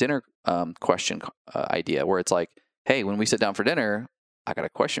using the dinner question idea where it's like, hey, when we sit down for dinner, I got a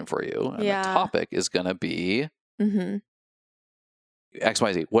question for you. And the topic is going to be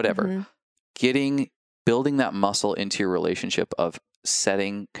XYZ, whatever. Building that muscle into your relationship of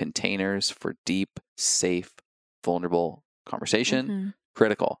setting containers for deep, safe, vulnerable conversation.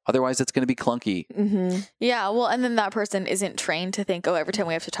 Critical. Otherwise, it's going to be clunky. Yeah. Well, and then that person isn't trained to think, oh, every time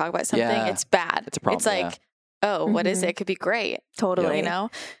we have to talk about something, it's bad. It's a problem. It's like, oh, what is it? It could be great. Totally. You know?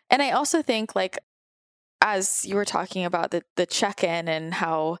 And I also think, like, as you were talking about the check-in and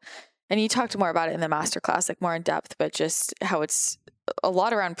how, and you talked more about it in the masterclass, like more in depth, but just how it's a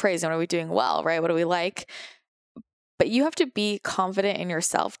lot around praise and what are we doing well, right? What do we like? But you have to be confident in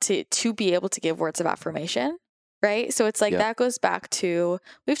yourself to be able to give words of affirmation. Right. So it's like that goes back to,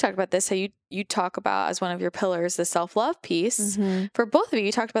 we've talked about this, how you talk about as one of your pillars, the self-love piece. For both of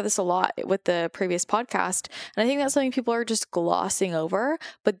you talked about this a lot with the previous podcast. And I think that's something people are just glossing over.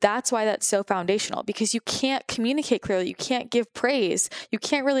 But that's why that's so foundational, because you can't communicate clearly. You can't give praise. You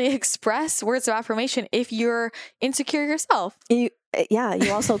can't really express words of affirmation if you're insecure yourself. You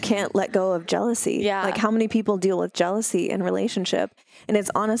also can't let go of jealousy. Like, how many people deal with jealousy in relationship? And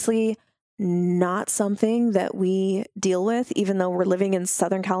it's honestly not something that we deal with, even though we're living in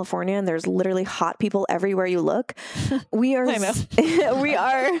Southern California and there's literally hot people everywhere you look. We are, we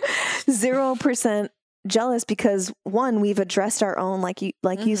are 0% jealous because, one, we've addressed our own, like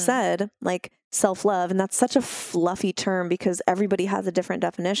you said, like self-love. And that's such a fluffy term because everybody has a different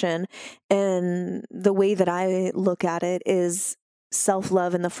definition. And the way that I look at it is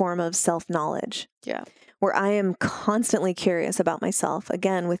self-love in the form of self-knowledge. Yeah. Where I am constantly curious about myself,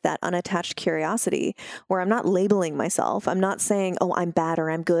 again, with that unattached curiosity, where I'm not labeling myself. I'm not saying, oh, I'm bad or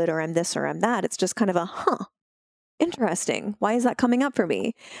I'm good or I'm this or I'm that. It's just kind of a, interesting. Why is that coming up for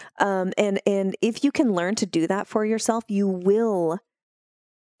me? And if you can learn to do that for yourself, you will,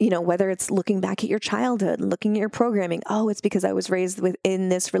 you know, whether it's looking back at your childhood, looking at your programming, oh, it's because I was raised within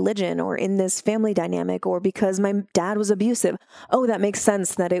this religion or in this family dynamic, or because my dad was abusive. Oh, that makes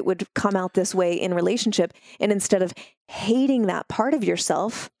sense that it would come out this way in relationship. And instead of hating that part of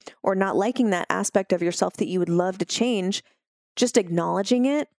yourself or not liking that aspect of yourself that you would love to change, just acknowledging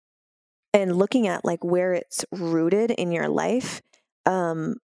it and looking at like where it's rooted in your life,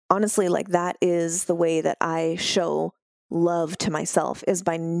 honestly, like that is the way that I show love to myself, is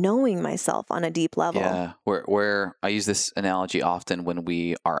by knowing myself on a deep level. Yeah. Where I use this analogy often when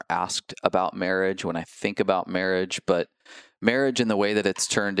we are asked about marriage, when I think about marriage, but marriage in the way that it's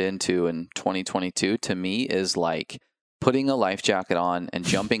turned into in 2022 to me is like putting a life jacket on and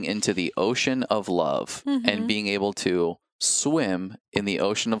jumping into the ocean of love and being able to swim in the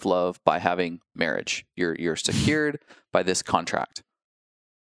ocean of love by having marriage. You're secured by this contract.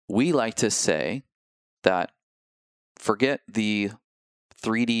 We like to say that forget the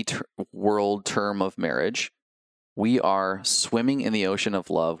 3D world term of marriage. We are swimming in the ocean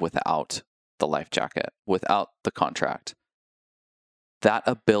of love without the life jacket, without the contract. That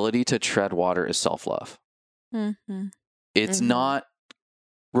ability to tread water is self-love. It's not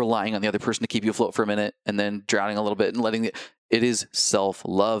relying on the other person to keep you afloat for a minute and then drowning a little bit and it is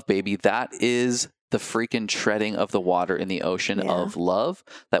self-love, baby. That is the freaking treading of the water in the ocean of love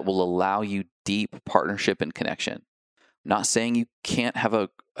that will allow you deep partnership and connection. I'm not saying you can't have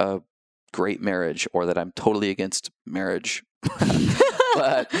a great marriage or that I'm totally against marriage.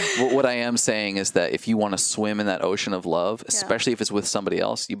 But what I am saying is that if you want to swim in that ocean of love, especially if it's with somebody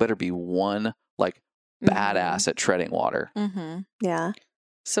else, you better be one like badass at treading water. Yeah.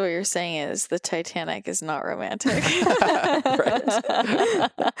 So what you're saying is the Titanic is not romantic. Yeah,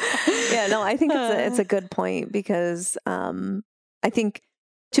 no, I think it's a good point because I think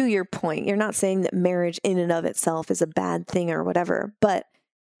to your point, you're not saying that marriage in and of itself is a bad thing or whatever, but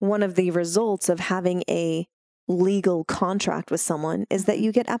one of the results of having a legal contract with someone is that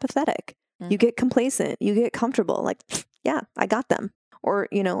you get apathetic, you get complacent, you get comfortable, like, yeah, I got them, or,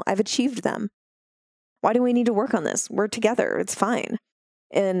 I've achieved them. Why do we need to work on this? We're together. It's fine.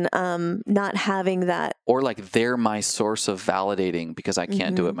 And not having that. Or like they're my source of validating because I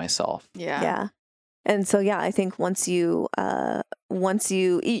can't do it myself. Yeah. And so, I think once you can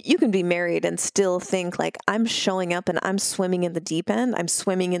be married and still think like I'm showing up and I'm swimming in the deep end, I'm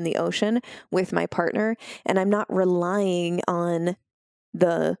swimming in the ocean with my partner, and I'm not relying on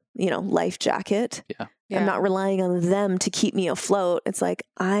the, life jacket. Yeah. I'm not relying on them to keep me afloat. It's like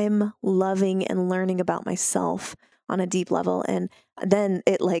I'm loving and learning about myself on a deep level. And then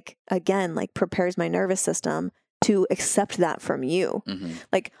it prepares my nervous system to accept that from you.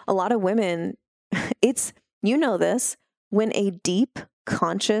 Like a lot of women, it's, this, when a deep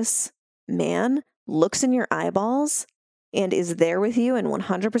conscious man looks in your eyeballs and is there with you and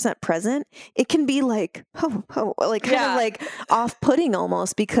 100% present, it can be like, kind of like off-putting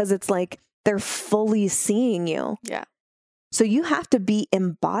almost, because it's like they're fully seeing you. Yeah. So you have to be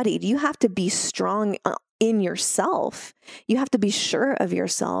embodied. You have to be strong in yourself. You have to be sure of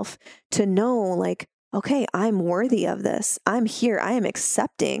yourself to know like, okay, I'm worthy of this. I'm here. I am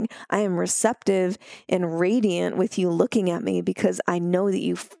accepting. I am receptive and radiant with you looking at me because I know that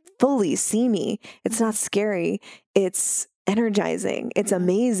you fully see me. It's not scary. It's energizing. It's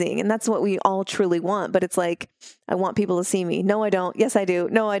amazing. And that's what we all truly want. But it's like, I want people to see me. No, I don't. Yes, I do.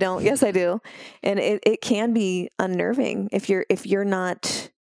 No, I don't. Yes, I do. And it can be unnerving if you're not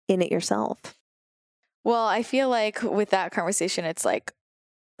in it yourself. Well, I feel like with that conversation, it's like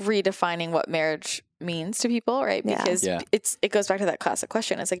redefining what marriage means to people, right? Because it goes back to that classic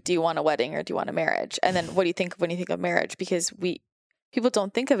question. It's like, do you want a wedding or do you want a marriage? And then what do you think when you think of marriage? Because people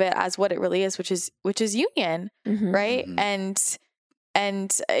don't think of it as what it really is, which is union, right? And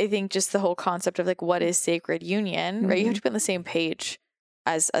I think just the whole concept of like, what is sacred union, right? You have to be on the same page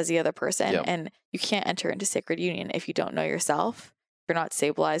as the other person, and you can't enter into sacred union if you don't know yourself. If you're not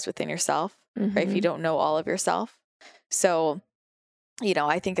stabilized within yourself, right? If you don't know all of yourself. So,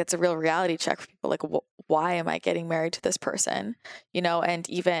 I think it's a real reality check for people. Like, why am I getting married to this person? And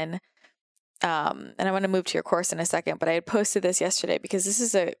even, and I want to move to your course in a second, but I had posted this yesterday because this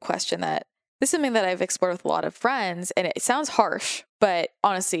is a question this is something that I've explored with a lot of friends, and it sounds harsh, but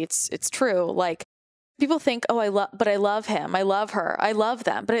honestly, it's true. Like, people think, oh, I love him. I love her. I love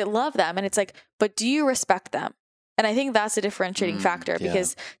them, but I love them. And it's like, but do you respect them? And I think that's a differentiating factor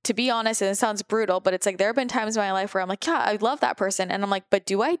because, to be honest, and it sounds brutal, but it's like there have been times in my life where I'm like, yeah, I love that person. And I'm like, but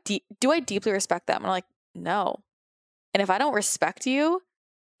do I deeply respect them? And I'm like, no. And if I don't respect you,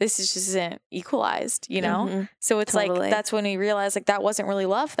 this just isn't equalized, So it's like, that's when we realize like that wasn't really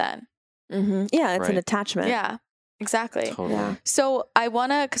love then. Yeah, it's an attachment. Yeah, exactly. Totally. Yeah. So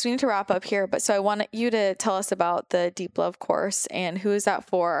because we need to wrap up here, but so I want you to tell us about the Deep Love course and who is that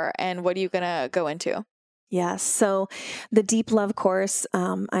for and what are you going to go into? Yes. So the Deep Love course,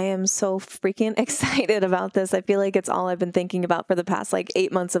 I am so freaking excited about this. I feel like it's all I've been thinking about for the past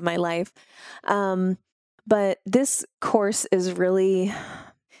 8 months of my life. But this course is really,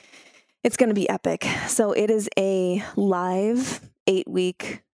 it's going to be epic. So it is a live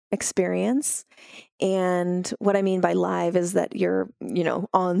 8-week experience. And what I mean by live is that you're,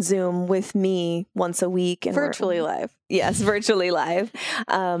 on Zoom with me once a week. And virtually live. Yes, virtually live.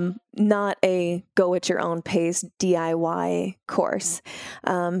 Not a go at your own pace DIY course.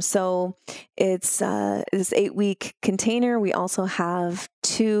 So it's this 8-week container. We also have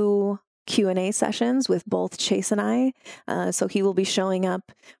 2 Q&A sessions with both Chase and I. So he will be showing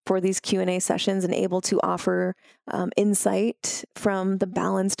up for these Q&A sessions and able to offer insight from the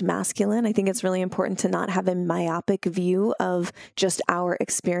balanced masculine. I think it's really important to not have a myopic view of just our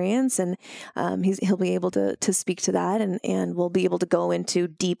experience. And he'll be able to speak to that, and we'll be able to go into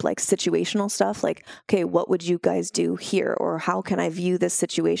deep, like situational stuff like, okay, what would you guys do here? Or how can I view this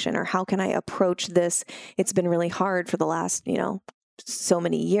situation? Or how can I approach this? It's been really hard for the last, so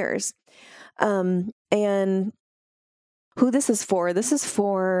many years. And who this is for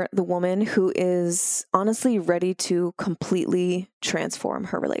the woman who is honestly ready to completely transform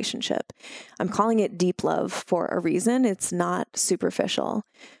her relationship. I'm calling it deep love for a reason. It's not superficial.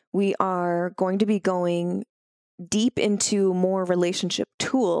 We are going to be going deep into more relationship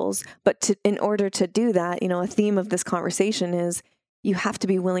tools, but in order to do that, a theme of this conversation is you have to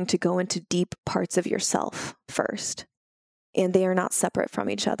be willing to go into deep parts of yourself first. And they are not separate from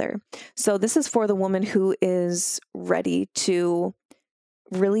each other. So this is for the woman who is ready to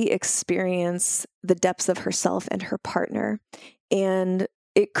really experience the depths of herself and her partner. And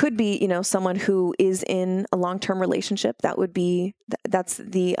it could be, someone who is in a long-term relationship. That's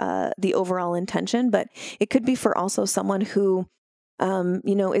the overall intention. But it could be for also someone who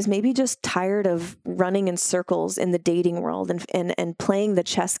is maybe just tired of running in circles in the dating world and playing the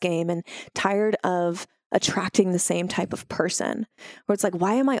chess game, and tired of attracting the same type of person, where it's like,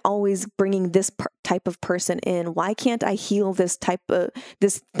 why am I always bringing this type of person in? Why can't I heal this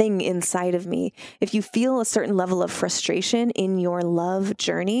thing inside of me? If you feel a certain level of frustration in your love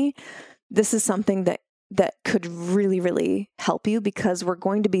journey, this is something that could really, really help you, because we're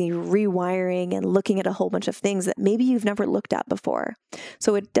going to be rewiring and looking at a whole bunch of things that maybe you've never looked at before.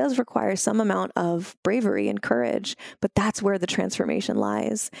 So it does require some amount of bravery and courage, but that's where the transformation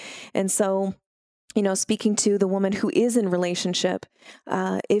lies. And so, speaking to the woman who is in relationship,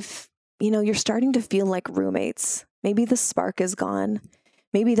 if, you're starting to feel like roommates, maybe the spark is gone.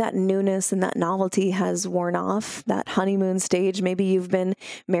 Maybe that newness and that novelty has worn off, that honeymoon stage. Maybe you've been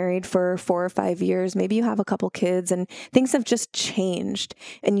married for 4 or 5 years. Maybe you have a couple kids and things have just changed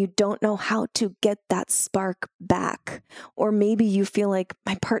and you don't know how to get that spark back. Or maybe you feel like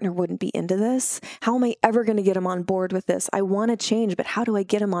my partner wouldn't be into this. How am I ever going to get him on board with this? I want to change, but how do I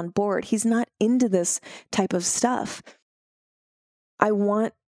get him on board? He's not into this type of stuff. I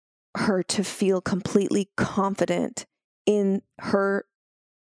want her to feel completely confident in her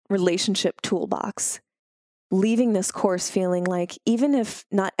relationship toolbox, leaving this course feeling like even if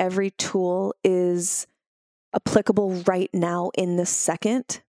not every tool is applicable right now in this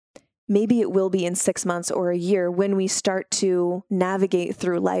second, maybe it will be in 6 months or a year when we start to navigate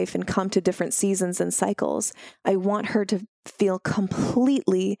through life and come to different seasons and cycles. I want her to feel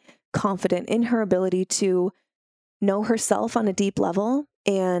completely confident in her ability to know herself on a deep level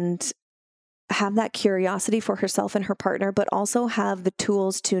and have that curiosity for herself and her partner, but also have the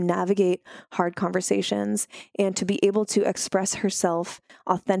tools to navigate hard conversations and to be able to express herself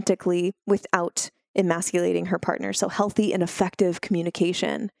authentically without emasculating her partner. So healthy and effective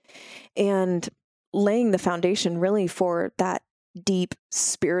communication, and laying the foundation really for that deep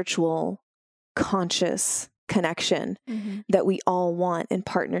spiritual, conscious connection that we all want in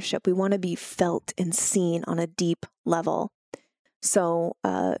partnership. We want to be felt and seen on a deep level. So,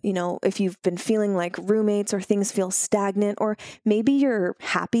 if you've been feeling like roommates or things feel stagnant, or maybe you're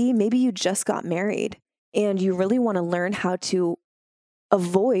happy, maybe you just got married and you really want to learn how to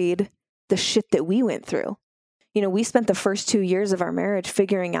avoid the shit that we went through. We spent the first 2 years of our marriage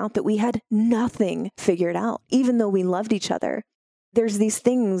figuring out that we had nothing figured out, even though we loved each other. There's these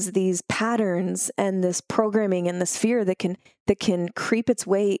things, these patterns and this programming and this fear that can creep its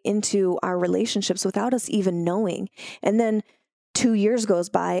way into our relationships without us even knowing. And then 2 years goes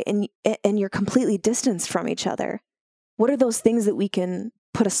by and you're completely distanced from each other. What are those things that we can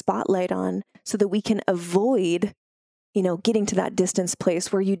put a spotlight on so that we can avoid, getting to that distance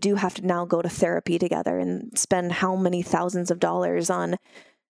place where you do have to now go to therapy together and spend how many thousands of dollars on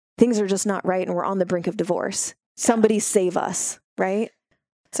things are just not right and we're on the brink of divorce. Somebody save us, right?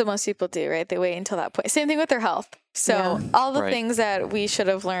 So most people do, right? They wait until that point. Same thing with their health. So all the things that we should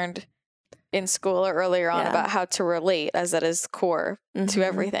have learned in school or earlier on about how to relate, as that is core to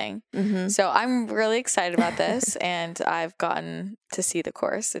everything. So I'm really excited about this, and I've gotten to see the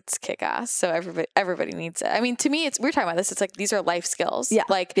course. It's kick-ass. So everybody needs it. I mean, to me, we're talking about this. It's like, these are life skills. Yeah.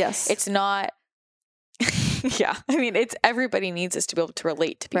 Like, it's not, yeah. I mean, everybody needs this to be able to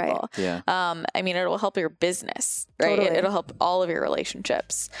relate to people. Right. Yeah. I mean, it'll help your business, right? Totally. It'll help all of your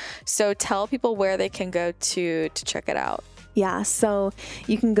relationships. So tell people where they can go to check it out. Yeah, so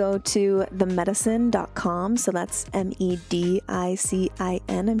you can go to themedicin.com. So that's MEDICIN.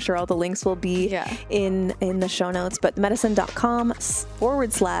 I'm sure all the links will be in the show notes, but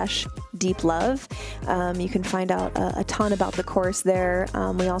medicin.com/deep love. You can find out a ton about the course there.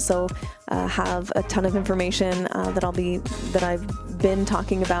 We also have a ton of information that I've been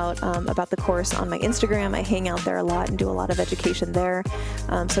talking about the course on my Instagram. I hang out there a lot and do a lot of education there.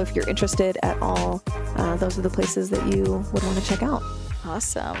 So if you're interested at all, those are the places that you would want to check out.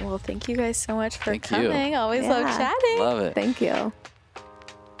 Awesome. Well, thank you guys so much for coming. Always love chatting. Love it. Thank you.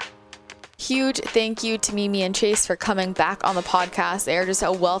 Huge thank you to Mimi and Chase for coming back on the podcast. They are just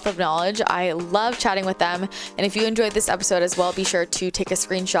a wealth of knowledge. I love chatting with them. And if you enjoyed this episode as well, be sure to take a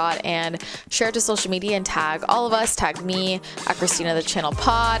screenshot and share it to social media and tag all of us. Tag me at Christina the Channel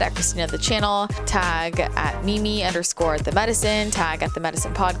Pod, at Christina the Channel, tag at Mimi_the_medicine, tag at the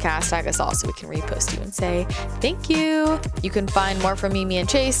Medicine Podcast, tag us all so we can repost you and say thank you. You can find more from Mimi and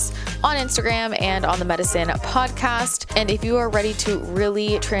Chase on Instagram and on the Medicine Podcast. And if you are ready to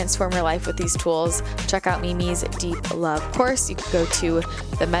really transform your life with these tools, check out Mimi's Deep Love course. You can go to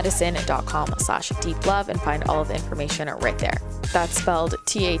themedicin.com/deeplove and find all of the information right there. That's spelled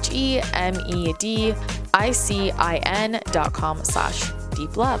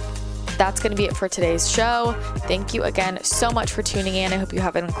THEMEDICIN.com/deeplove. That's going to be it for today's show. Thank you again so much for tuning in. I hope you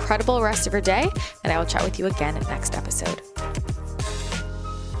have an incredible rest of your day, and I will chat with you again next episode.